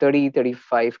 so 30,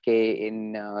 35K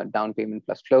in down payment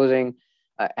plus closing,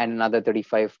 and another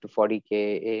 35 to 40K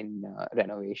in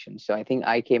renovation. So I think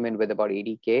I came in with about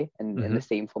 80K, and the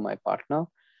same for my partner.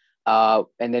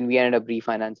 And then we ended up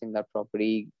refinancing that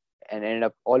property and ended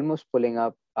up almost pulling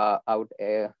up out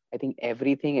I think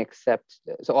everything except,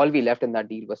 so all we left in that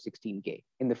deal was 16K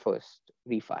in the first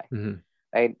refi,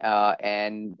 right?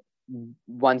 And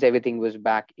once everything was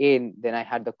back in, then I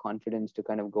had the confidence to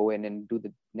kind of go in and do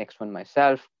the next one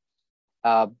myself.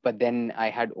 But then I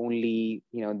had only,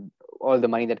 all the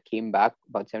money that came back,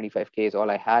 about 75K is all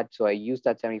I had. So I used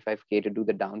that 75K to do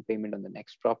the down payment on the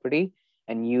next property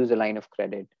and use a line of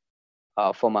credit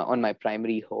on my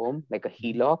primary home, like a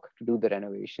HELOC, to do the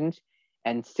renovations.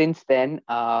 And since then,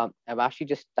 I've actually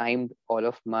just timed all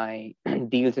of my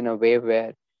deals in a way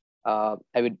where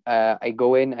I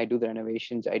go in, I do the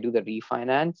renovations, I do the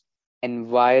refinance, and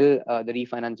while the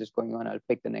refinance is going on, I'll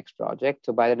pick the next project.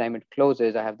 So by the time it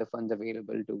closes, I have the funds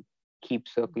available to keep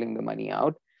circling the money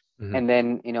out. And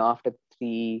then, after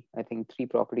I think three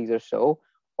properties or so,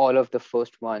 all of the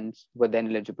first ones were then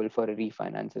eligible for a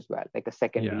refinance as well, like a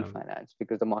second refinance,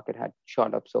 because the market had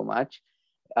shot up so much.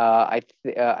 I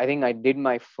think I did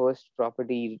my first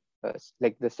property,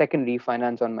 like the second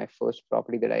refinance on my first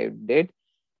property that I did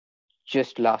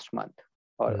just last month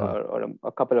or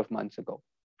a couple of months ago,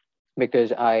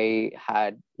 because I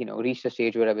had, reached a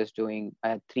stage where I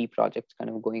had three projects kind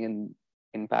of going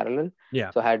in parallel.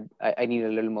 Yeah. So I needed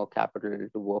a little more capital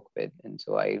to work with. And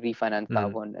so I refinanced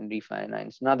that one and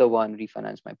refinanced another one,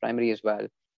 refinanced my primary as well.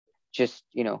 Just,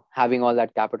 having all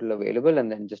that capital available and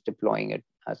then just deploying it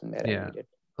as and where I need it.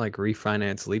 Like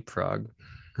refinance leapfrog.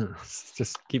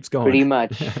 Just keeps going. Pretty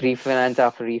much refinance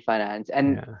after refinance.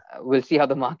 And we'll see how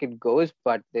the market goes.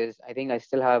 But I think I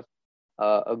still have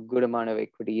a good amount of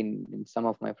equity in some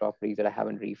of my properties that I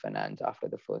haven't refinanced after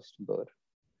the first burr.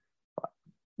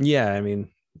 Yeah, I mean,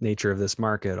 nature of this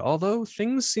market, although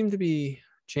things seem to be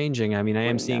changing. I mean, I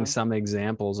am seeing some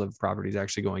examples of properties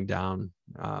actually going down.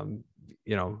 I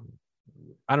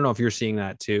don't know if you're seeing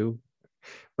that too,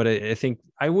 but I think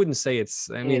I wouldn't say it's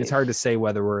hard to say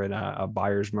whether we're in a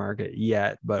buyer's market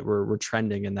yet, but we're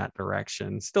trending in that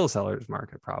direction. Still seller's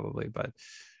market probably, but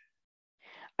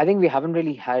I think we haven't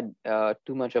really had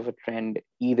too much of a trend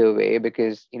either way,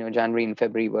 because January and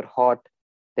February were hot.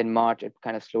 Then March it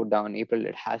kind of slowed down. April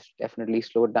it has definitely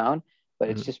slowed down, but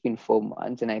it's just been 4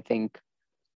 months, and I think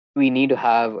we need to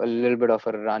have a little bit of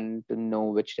a run to know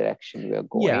which direction we are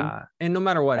going. Yeah, and no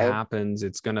matter what happens,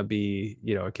 it's going to be,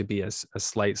 it could be a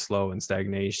slight slow and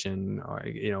stagnation, or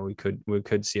we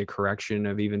could see a correction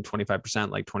of even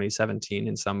 25%, like 2017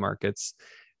 in some markets.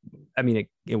 I mean,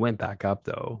 it went back up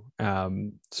though.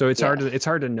 So it's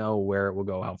hard to know where it will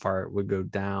go, how far it would go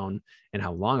down, and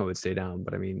how long it would stay down.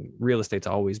 But I mean, real estate's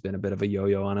always been a bit of a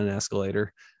yo-yo on an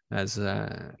escalator, as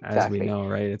we know,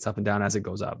 right? It's up and down as it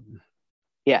goes up.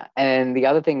 Yeah, and the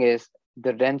other thing is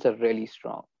the rents are really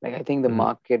strong. Like I think the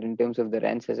market in terms of the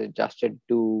rents has adjusted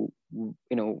to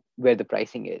where the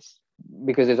pricing is,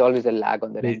 because there's always a lag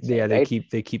on the rents.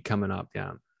 They keep coming up.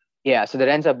 Yeah, so the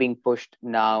rents are being pushed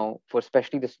now for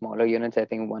especially the smaller units. I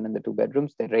think 1 and the 2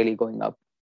 bedrooms, they're really going up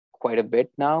quite a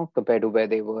bit now compared to where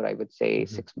they were, I would say,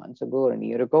 6 months ago or a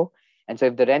year ago. And so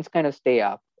if the rents kind of stay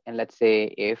up, and let's say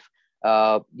if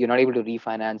you're not able to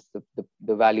refinance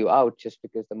the value out just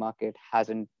because the market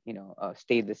hasn't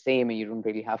stayed the same, and you don't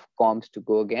really have comps to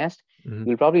go against,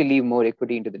 you'll probably leave more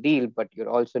equity into the deal, but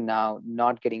you're also now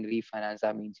not getting refinanced.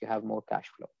 That means you have more cash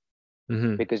flow.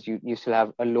 Because you still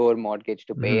have a lower mortgage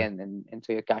to pay, and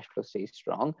so your cash flow stays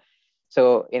strong.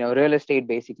 So real estate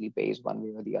basically pays one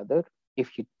way or the other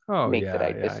if you make the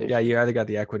right decision. Yeah, you either got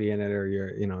the equity in it, or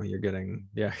you're getting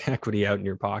equity out in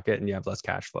your pocket, and you have less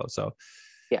cash flow. So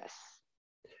yes.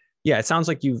 Yeah, it sounds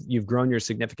like you've grown yours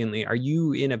significantly. Are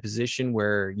you in a position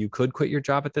where you could quit your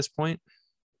job at this point?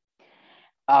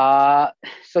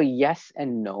 So yes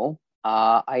and no.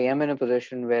 I am in a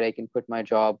position where I can quit my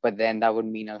job, but then that would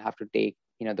mean I'll have to take,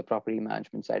 the property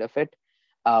management side of it,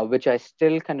 which I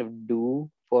still kind of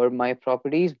do for my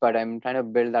properties, but I'm trying to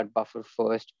build that buffer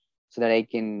first so that I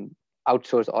can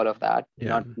outsource all of that,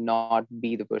 not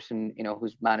be the person,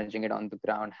 who's managing it on the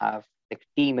ground, have like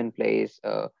a team in place,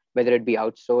 whether it be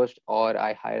outsourced or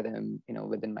I hire them,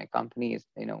 within my companies.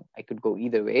 I could go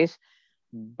either ways,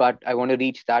 but I want to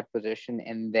reach that position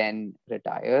and then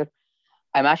retire.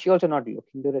 I'm actually also not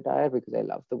looking to retire because I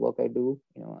love the work I do.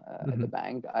 At the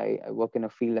bank, I work in a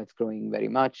field that's growing very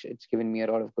much. It's given me a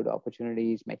lot of good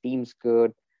opportunities. My team's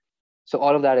good. So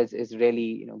all of that is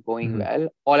really, going well.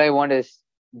 All I want is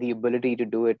the ability to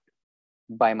do it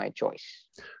by my choice,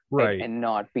 right? Right. And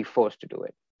not be forced to do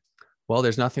it. Well,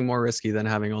 there's nothing more risky than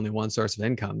having only one source of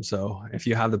income. So if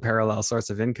you have the parallel source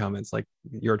of income, it's like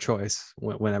your choice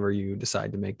whenever you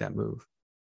decide to make that move.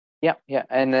 Yeah, yeah.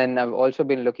 And then I've also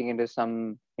been looking into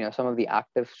some of the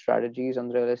active strategies on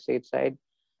the real estate side.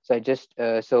 So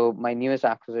so my newest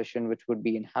acquisition, which would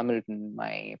be in Hamilton,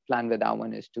 my plan with that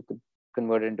one is to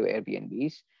convert it into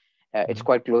Airbnbs. It's Mhm.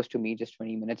 quite close to me, just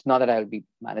 20 minutes. Not that I'll be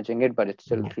managing it, but it's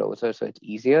still Mhm. closer, so it's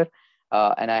easier.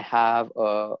 And I have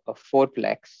a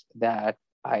fourplex that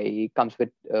I comes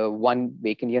with one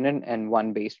vacant unit and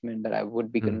one basement that I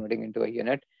would be Mhm. converting into a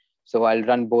unit. So I'll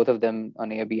run both of them on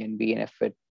Airbnb, and if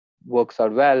it works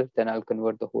out well, then I'll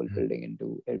convert the whole Mhm. building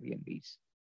into Airbnbs.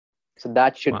 So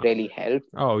that should Wow. really help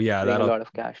Oh yeah, bring a that'll lot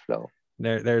of cash flow.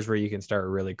 there's where you can start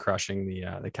really crushing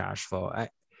the cash flow.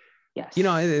 Yes,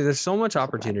 There's so much that's the plan.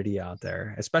 opportunity out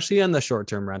there, especially on the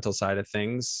short-term rental side of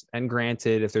things. And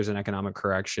granted, if there's an economic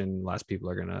correction, less people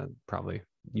are going to probably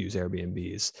use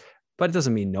Airbnbs, but it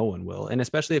doesn't mean no one will. And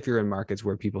especially if you're in markets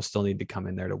where people still need to come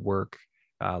in there to work,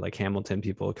 like Hamilton,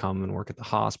 people come and work at the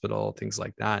hospital, things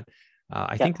like that.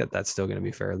 I Yeah, think that that's still going to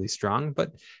be fairly strong,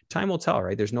 but time will tell,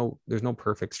 right? There's no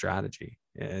perfect strategy.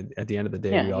 And at the end of the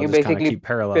day, yeah. we all You just kind of basically keep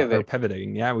parallel or pivot.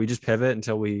 pivoting. Yeah, we just pivot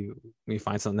until we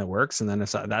find something that works, and then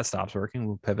if that stops working,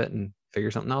 we'll pivot and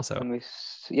figure something else out. And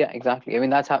yeah, exactly. I mean,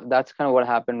 that's kind of what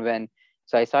happened when.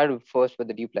 So I started first with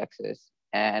the duplexes,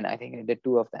 and I think I did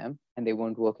two of them, and they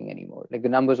weren't working anymore. Like the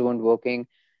numbers weren't working.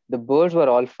 The birds were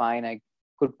all fine. I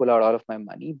could pull out all of my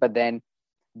money, but then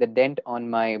the dent on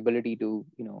my ability to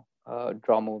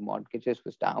draw more mortgages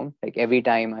was down. Like every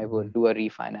time I Mm-hmm. would do a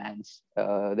refinance,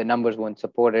 the numbers weren't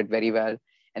supported very well,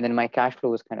 and then my cash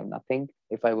flow was kind of nothing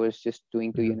if I was just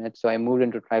doing two Mm-hmm. units. So I moved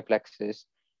into triplexes.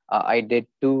 I did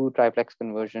two triplex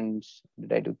conversions.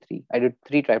 Did I do three? I did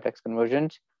three triplex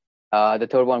conversions. The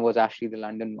third one was actually the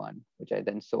London one, which I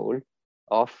then sold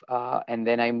off, and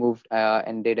then I moved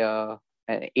and did an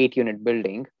 8 unit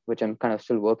building, which I'm kind of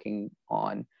still working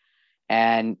on.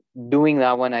 And doing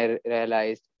that one, I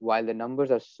realized while the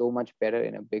numbers are so much better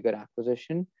in a bigger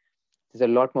acquisition, there's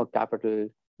a lot more capital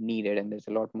needed, and there's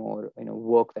a lot more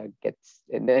work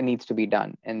that needs to be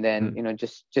done. And then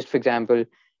just for example,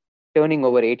 turning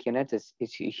over 8 units is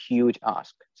a huge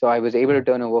ask. So I was able to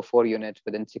turn over 4 units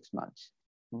within 6 months,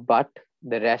 but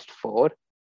the rest four,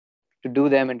 to do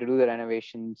them and to do the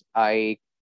renovations,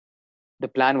 the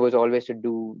plan was always to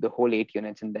do the whole 8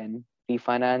 units and then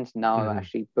refinance. Now I've Mm-hmm.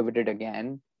 actually pivoted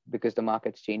again because the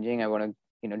market's changing. I want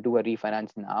to, do a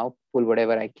refinance now, pull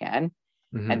whatever I can,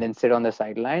 and Mm-hmm. then sit on the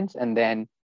sidelines. And then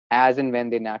as and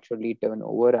when they naturally turn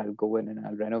over, I'll go in and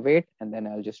I'll renovate, and then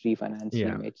I'll just refinance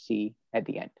Yeah. CMHC at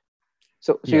the end.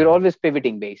 So you're Yeah. always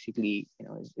pivoting basically,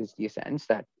 is the sense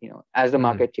that, as the Mm-hmm.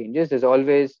 market changes, there's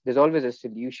always a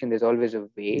solution, there's always a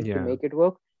way to Yeah. make it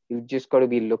work. You've just got to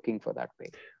be looking for that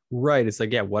way. Right. It's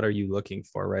like, yeah, what are you looking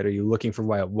for, right? Are you looking for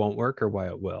why it won't work or why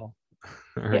it will?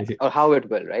 Yeah, Right. or how it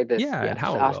will, right? Yeah, and Just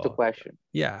how it ask the will. question.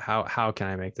 Yeah, how can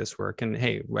I make this work? And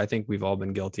hey, I think we've all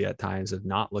been guilty at times of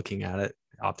not looking at it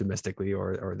optimistically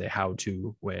or the how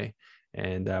to way,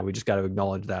 and we just got to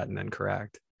acknowledge that and then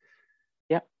correct.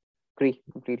 Yeah,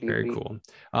 completely Very agree.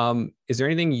 cool. Is there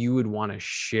anything you would want to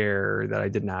share that I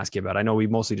didn't ask you about? I know we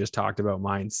mostly just talked about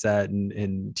mindset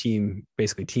and team,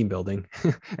 basically team building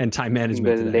and time Team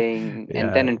management today. building and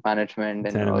Yeah, tenant management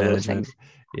and tenant all those management. things.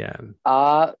 Yeah.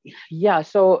 Uh, yeah,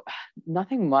 so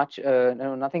nothing much,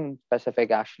 no, nothing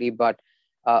specific actually, but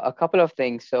a couple of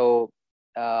things. So,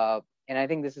 and I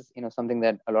think this is, something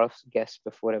that a lot of guests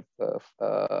before have,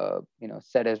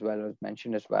 said as well, or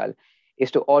mentioned as well,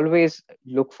 is to always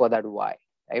look for that why,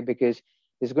 right? Because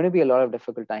there's going to be a lot of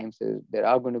difficult times. There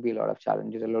are going to be a lot of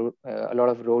challenges, a lot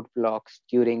of roadblocks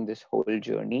during this whole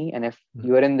journey. And if Mm-hmm.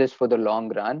 you're in this for the long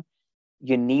run,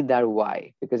 you need that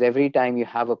why, because every time you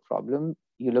have a problem,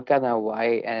 you look at that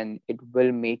why and it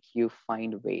will make you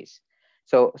find ways.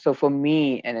 So for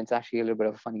me, and it's actually a little bit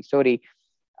of a funny story,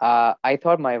 I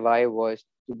thought my why was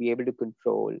to be able to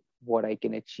control what I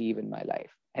can achieve in my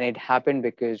life. And it happened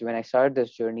because when I started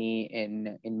this journey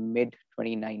in mid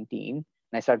 2019, and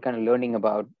I started kind of learning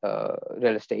about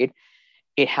real estate,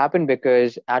 it happened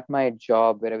because at my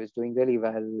job where I was doing really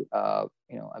well, I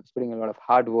was putting a lot of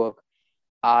hard work.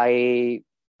 I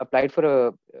applied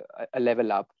for a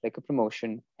level up, like a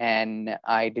promotion, and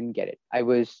I didn't get it. I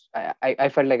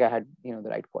felt like I had, the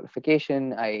right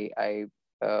qualification. I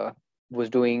was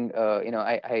doing,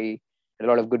 I had a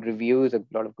lot of good reviews, a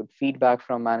lot of good feedback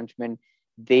from management.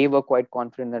 They were quite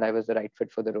confident that I was the right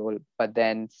fit for the role, but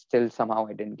then still somehow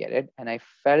I didn't get it, and I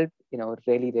felt,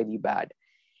 really, really bad.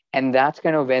 And that's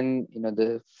kind of when,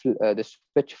 the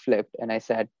switch flipped, and I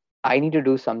said, I need to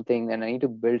do something and I need to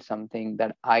build something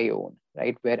that I own,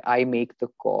 right? Where I make the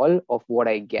call of what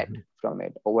I get Mhm. from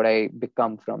it or what I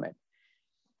become from it.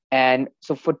 And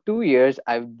so for 2 years,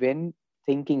 I've been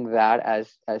thinking that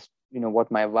as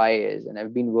what my why is, and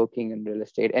I've been working in real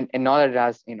estate, and not that it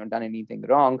has done anything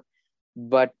wrong,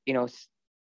 but it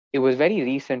was very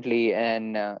recently,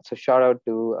 and so shout out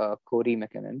to Corey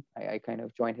McKinnon. I kind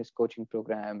of joined his coaching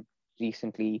program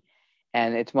recently,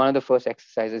 and it's one of the first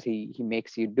exercises he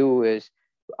makes you do is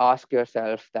to ask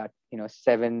yourself that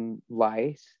 7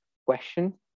 whys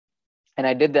question. And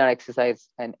I did that exercise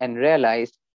and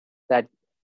realized that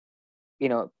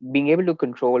being able to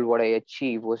control what I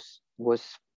achieve was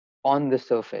on the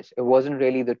surface. It wasn't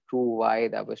really the true why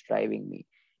that was driving me.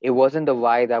 It wasn't the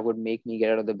why that would make me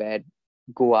get out of the bed,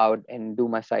 go out and do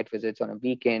my site visits on a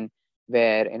weekend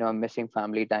where I'm missing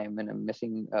family time and I'm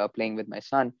missing playing with my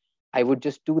son. I would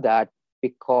just do that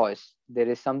because there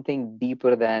is something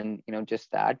deeper than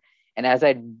just that. And as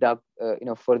I dug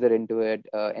further into it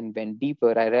and went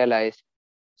deeper, I realized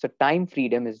so time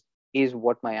freedom is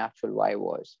what my actual why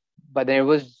was. But there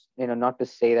was not to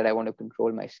say that I want to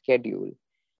control my schedule.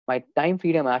 My time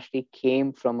freedom actually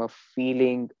came from a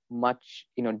feeling much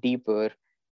deeper,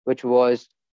 which was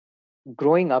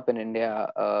growing up in India.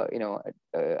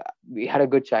 We had a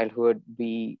good childhood.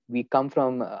 We come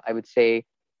from I would say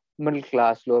middle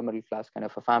class, lower middle class kind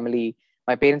of a family.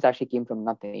 My parents actually came from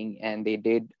nothing, and they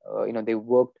did they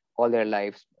worked all their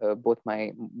lives, both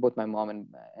my mom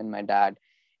and my dad,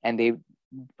 and they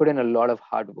put in a lot of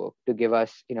hard work to give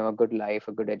us a good life,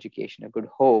 a good education, a good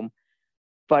home.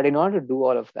 But in order to do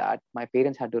all of that, my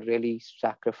parents had to really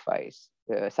sacrifice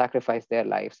their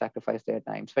life, sacrifice their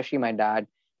time. Especially my dad,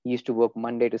 he used to work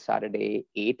Monday to Saturday,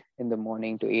 8 in the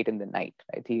morning to 8 in the night.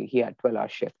 Right, he had 12-hour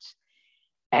shifts,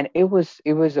 and it was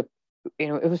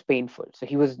painful. So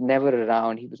he was never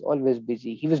around. He was always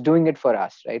busy. He was doing it for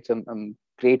us, right? So I'm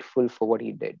grateful for what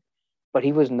he did, but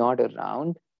he was not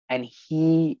around, and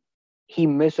he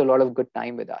missed a lot of good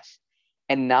time with us.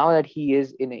 And now that he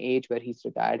is in an age where he's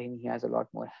retired and he has a lot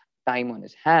more time on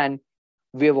his hand,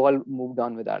 we have all moved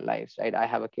on with our lives, right? I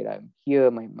have a kid, I'm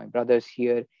here, my brother's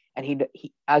here, and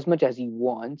he as much as he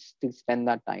wants to spend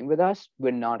that time with us,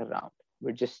 we're not around.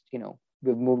 We're just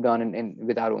we've moved on and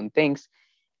with our own things.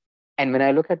 And when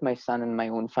I look at my son and my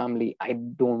own family, I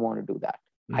don't want to do that.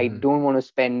 I Mhm. don't want to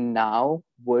spend now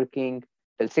working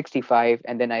till 65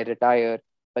 and then I retire,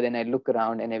 but then I look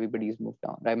around and everybody's moved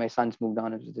on, right? My son's moved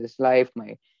on into this life.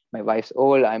 My wife's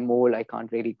old. I'm old. I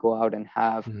can't really go out and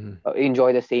have Mhm.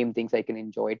 enjoy the same things I can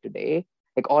enjoy today.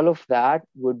 Like all of that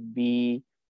would be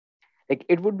like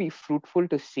it would be fruitful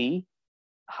to see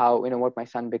how what my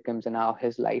son becomes and how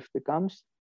his life becomes,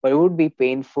 but it would be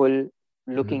painful Mhm.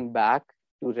 looking back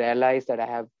to realize that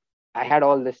I had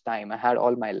all this time, I had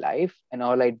all my life, and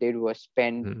all I did was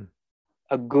spend Mhm.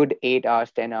 a good 8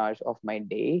 hours, 10 hours of my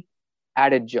day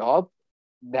at a job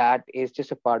that is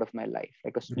just a part of my life,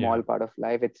 like a Yeah. small part of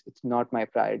life. It's not my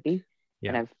priority.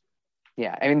 And Yeah. I've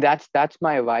yeah, I mean that's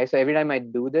my why. So every time I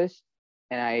do this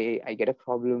and I get a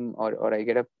problem or I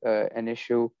get an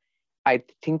issue, I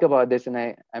think about this and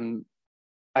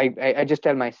I just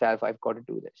tell myself I've got to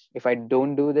do this. If I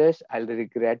don't do this, I'll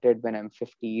regret it when I'm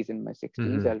 50s, in my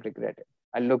 60s. Mhm. I'll regret it.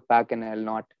 I'll look back and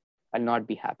I'll not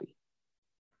be happy.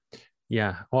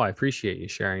 Yeah. Well, I appreciate you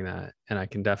sharing that. And I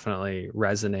can definitely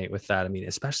resonate with that. I mean,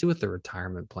 especially with the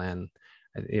retirement plan.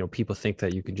 People think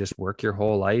that you can just work your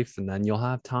whole life and then you'll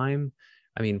have time.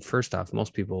 I mean, first off,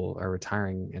 most people are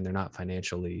retiring and they're not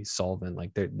financially solvent.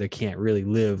 Like they can't really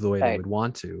live the way they Right. would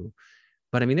want to.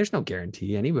 But I mean, there's no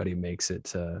guarantee anybody makes it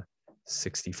to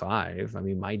 65. I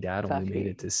mean, my dad only made it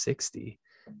Exactly. to 60.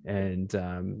 And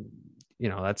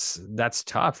that's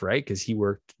tough, right? Because he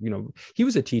worked, he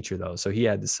was a teacher though, so he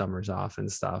had the summers off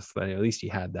and stuff, but at least he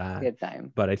had that. Get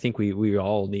time. But I think we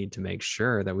all need to make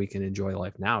sure that we can enjoy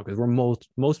life now because we're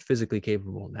most physically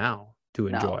capable now to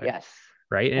Now, enjoy, yes.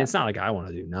 right? And it's not Exactly. like I want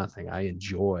to do nothing. I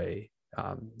enjoy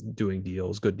doing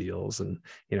deals, good deals, and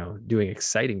doing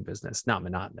exciting business, not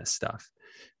monotonous stuff.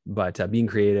 But being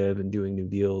creative and doing new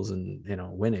deals and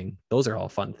winning, those are all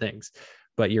fun things.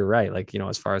 But you're right, like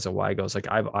as far as a why goes,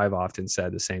 like I've often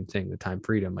said the same thing. The time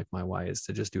freedom, like my why is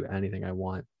to just do anything I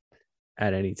want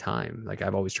at any time. Like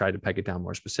I've always tried to peg it down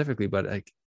more specifically, but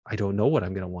like I don't know what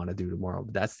I'm going to want to do tomorrow.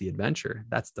 But that's the adventure.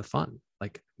 That's the fun.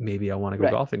 Like maybe I want to go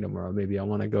Right. golfing tomorrow. Maybe I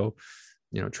want to go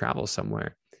travel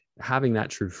somewhere. Having that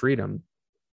true freedom,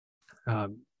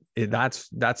 um, that's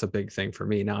a big thing for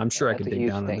me. Now I'm Yeah, sure I that's could a dig huge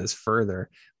down on thing. this further,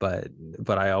 but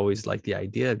I always like the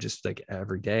idea of just like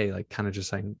every day, like kind of just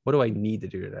saying, what do I need to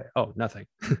do today? Oh, nothing.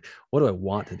 What do I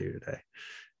want to do today?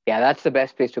 Yeah, that's the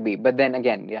best place to be. But then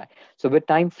again, yeah. So with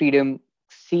time freedom,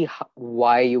 see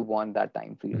why you want that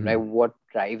time freedom, right? Mhm. What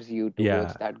drives you towards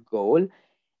Yeah. that goal?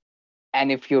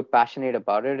 And if you're passionate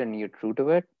about it and you're true to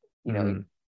it, you know, Mhm.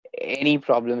 any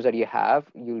problems that you have,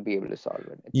 you'll be able to solve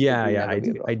it. It Yeah, will yeah, never be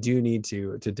a I problem. do need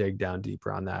to dig down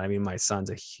deeper on that. I mean, my son's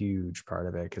a huge part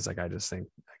of it because like I just think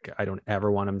like, I don't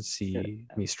ever want him to see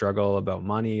me struggle about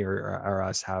money or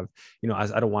us have, you know,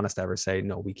 I don't want us to ever say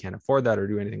no, we can't afford that or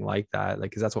do anything like that,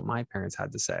 like because that's what my parents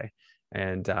had to say,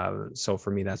 and so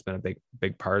for me that's been a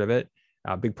big part of it,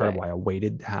 a big part of Right. why I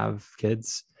waited to have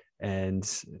kids, and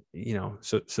you know,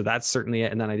 so that's certainly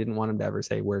it. And then I didn't want him to ever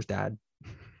say, "Where's dad?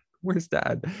 Where's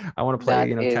dad? I want to play, That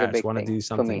you know, is a catch, big want to thing do for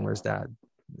something. me. Where's dad?"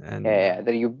 Yeah, And yeah.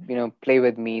 That you know, play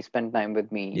with me, spend time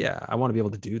with me. yeah, I want to be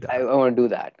able to do I that. want to do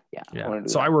that. Yeah, I Yeah. want to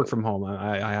do So I that work too. from home.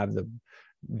 I have the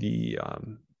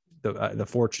the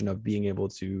fortune of being able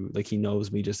to, like, he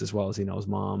knows me just as well as he knows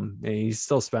mom, and he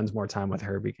still spends more time with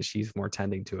her because she's more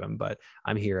tending to him. But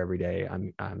I'm here every day.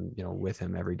 I'm you know with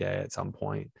him every day at some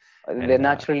point, They're and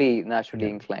naturally yeah.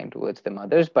 inclined towards the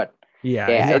mothers, but Yeah,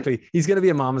 yeah, exactly. He's gonna be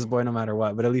a mama's boy no matter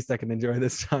what, but at least I can enjoy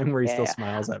this time where he still yeah.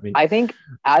 smiles at me. I think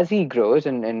as he grows,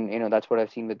 and you know, that's what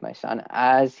I've seen with my son.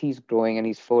 As he's growing and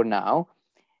he's 4 now,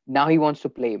 now he wants to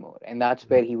play more, and that's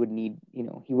where he would need, you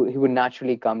know, he would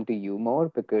naturally come to you more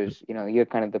because you know you're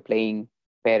kind of the playing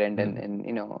parent, Mhm. and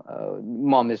you know,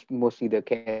 mom is mostly the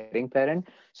caring parent.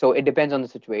 So it depends on the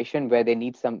situation where they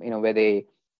need some, you know, where they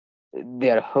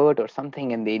are hurt or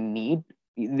something and they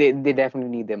definitely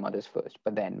need their mothers first,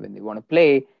 but then when they want to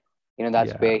play, you know,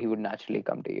 that's Yeah, where he would naturally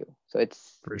come to you. So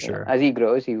it's, for you know, sure. as he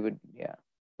grows he would, yeah, it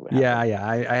would Yeah, happen.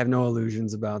 yeah. I have no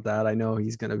illusions about that. I know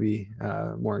he's going to be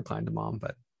more inclined to mom,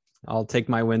 but I'll take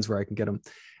my wins where I can get them.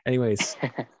 Anyways,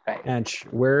 Right. Ansh,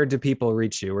 where do people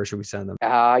reach you? Where should we send them?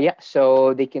 Yeah,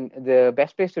 so the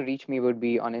best place to reach me would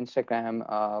be on Instagram.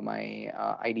 My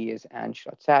ID is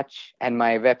Ansh.Sach, and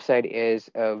my website is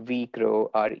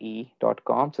vgrowre.com.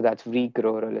 So that's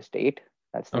vgrow real estate.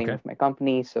 That's the name Okay. of my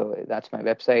company. So that's my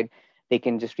website. They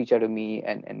can just reach out to me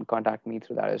and contact me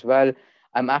through that as well.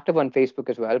 I'm active on Facebook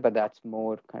as well, but that's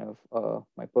more kind of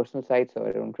my personal site. So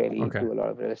I don't really Okay. do a lot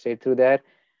of real estate through there.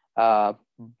 Uh,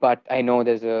 but I know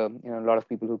there's a lot of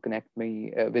people who connect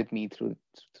me with me through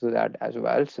that as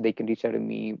well, so they can reach out to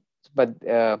me. But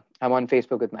I'm on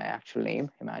Facebook with my actual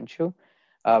name, Himanshu.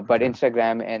 But Okay.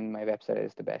 Instagram and my website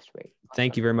is the best way.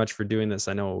 Thank you very much for doing this.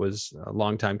 I know it was a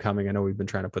long time coming. I know we've been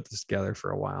trying to put this together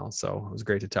for a while, so it was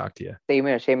great to talk to you. Same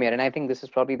here, same here. And I think this is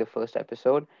probably the first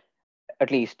episode,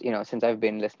 at least you know, since I've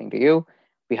been listening to you,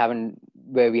 we haven't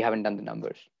done the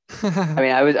numbers. I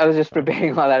mean, I was just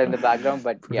preparing all that in the background,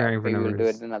 but yeah, Preparing for maybe we'll do it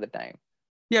numbers. another time.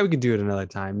 Yeah, we could do it another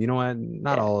time. You know what? Yeah,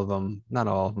 Not all of them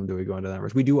do we go into the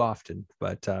numbers. We do often,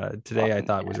 but today I often.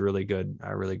 thought Yeah, was a really good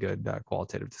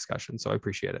qualitative discussion. So I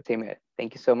appreciate it. same here.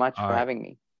 Thank you so much All for right. having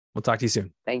me. We'll talk to you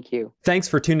soon. Thank you. Thanks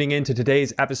for tuning in to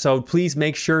today's episode. Please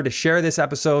make sure to share this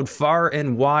episode far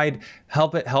and wide.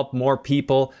 Help it help more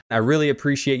people. I really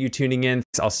appreciate you tuning in.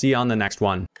 I'll see you on the next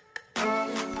one.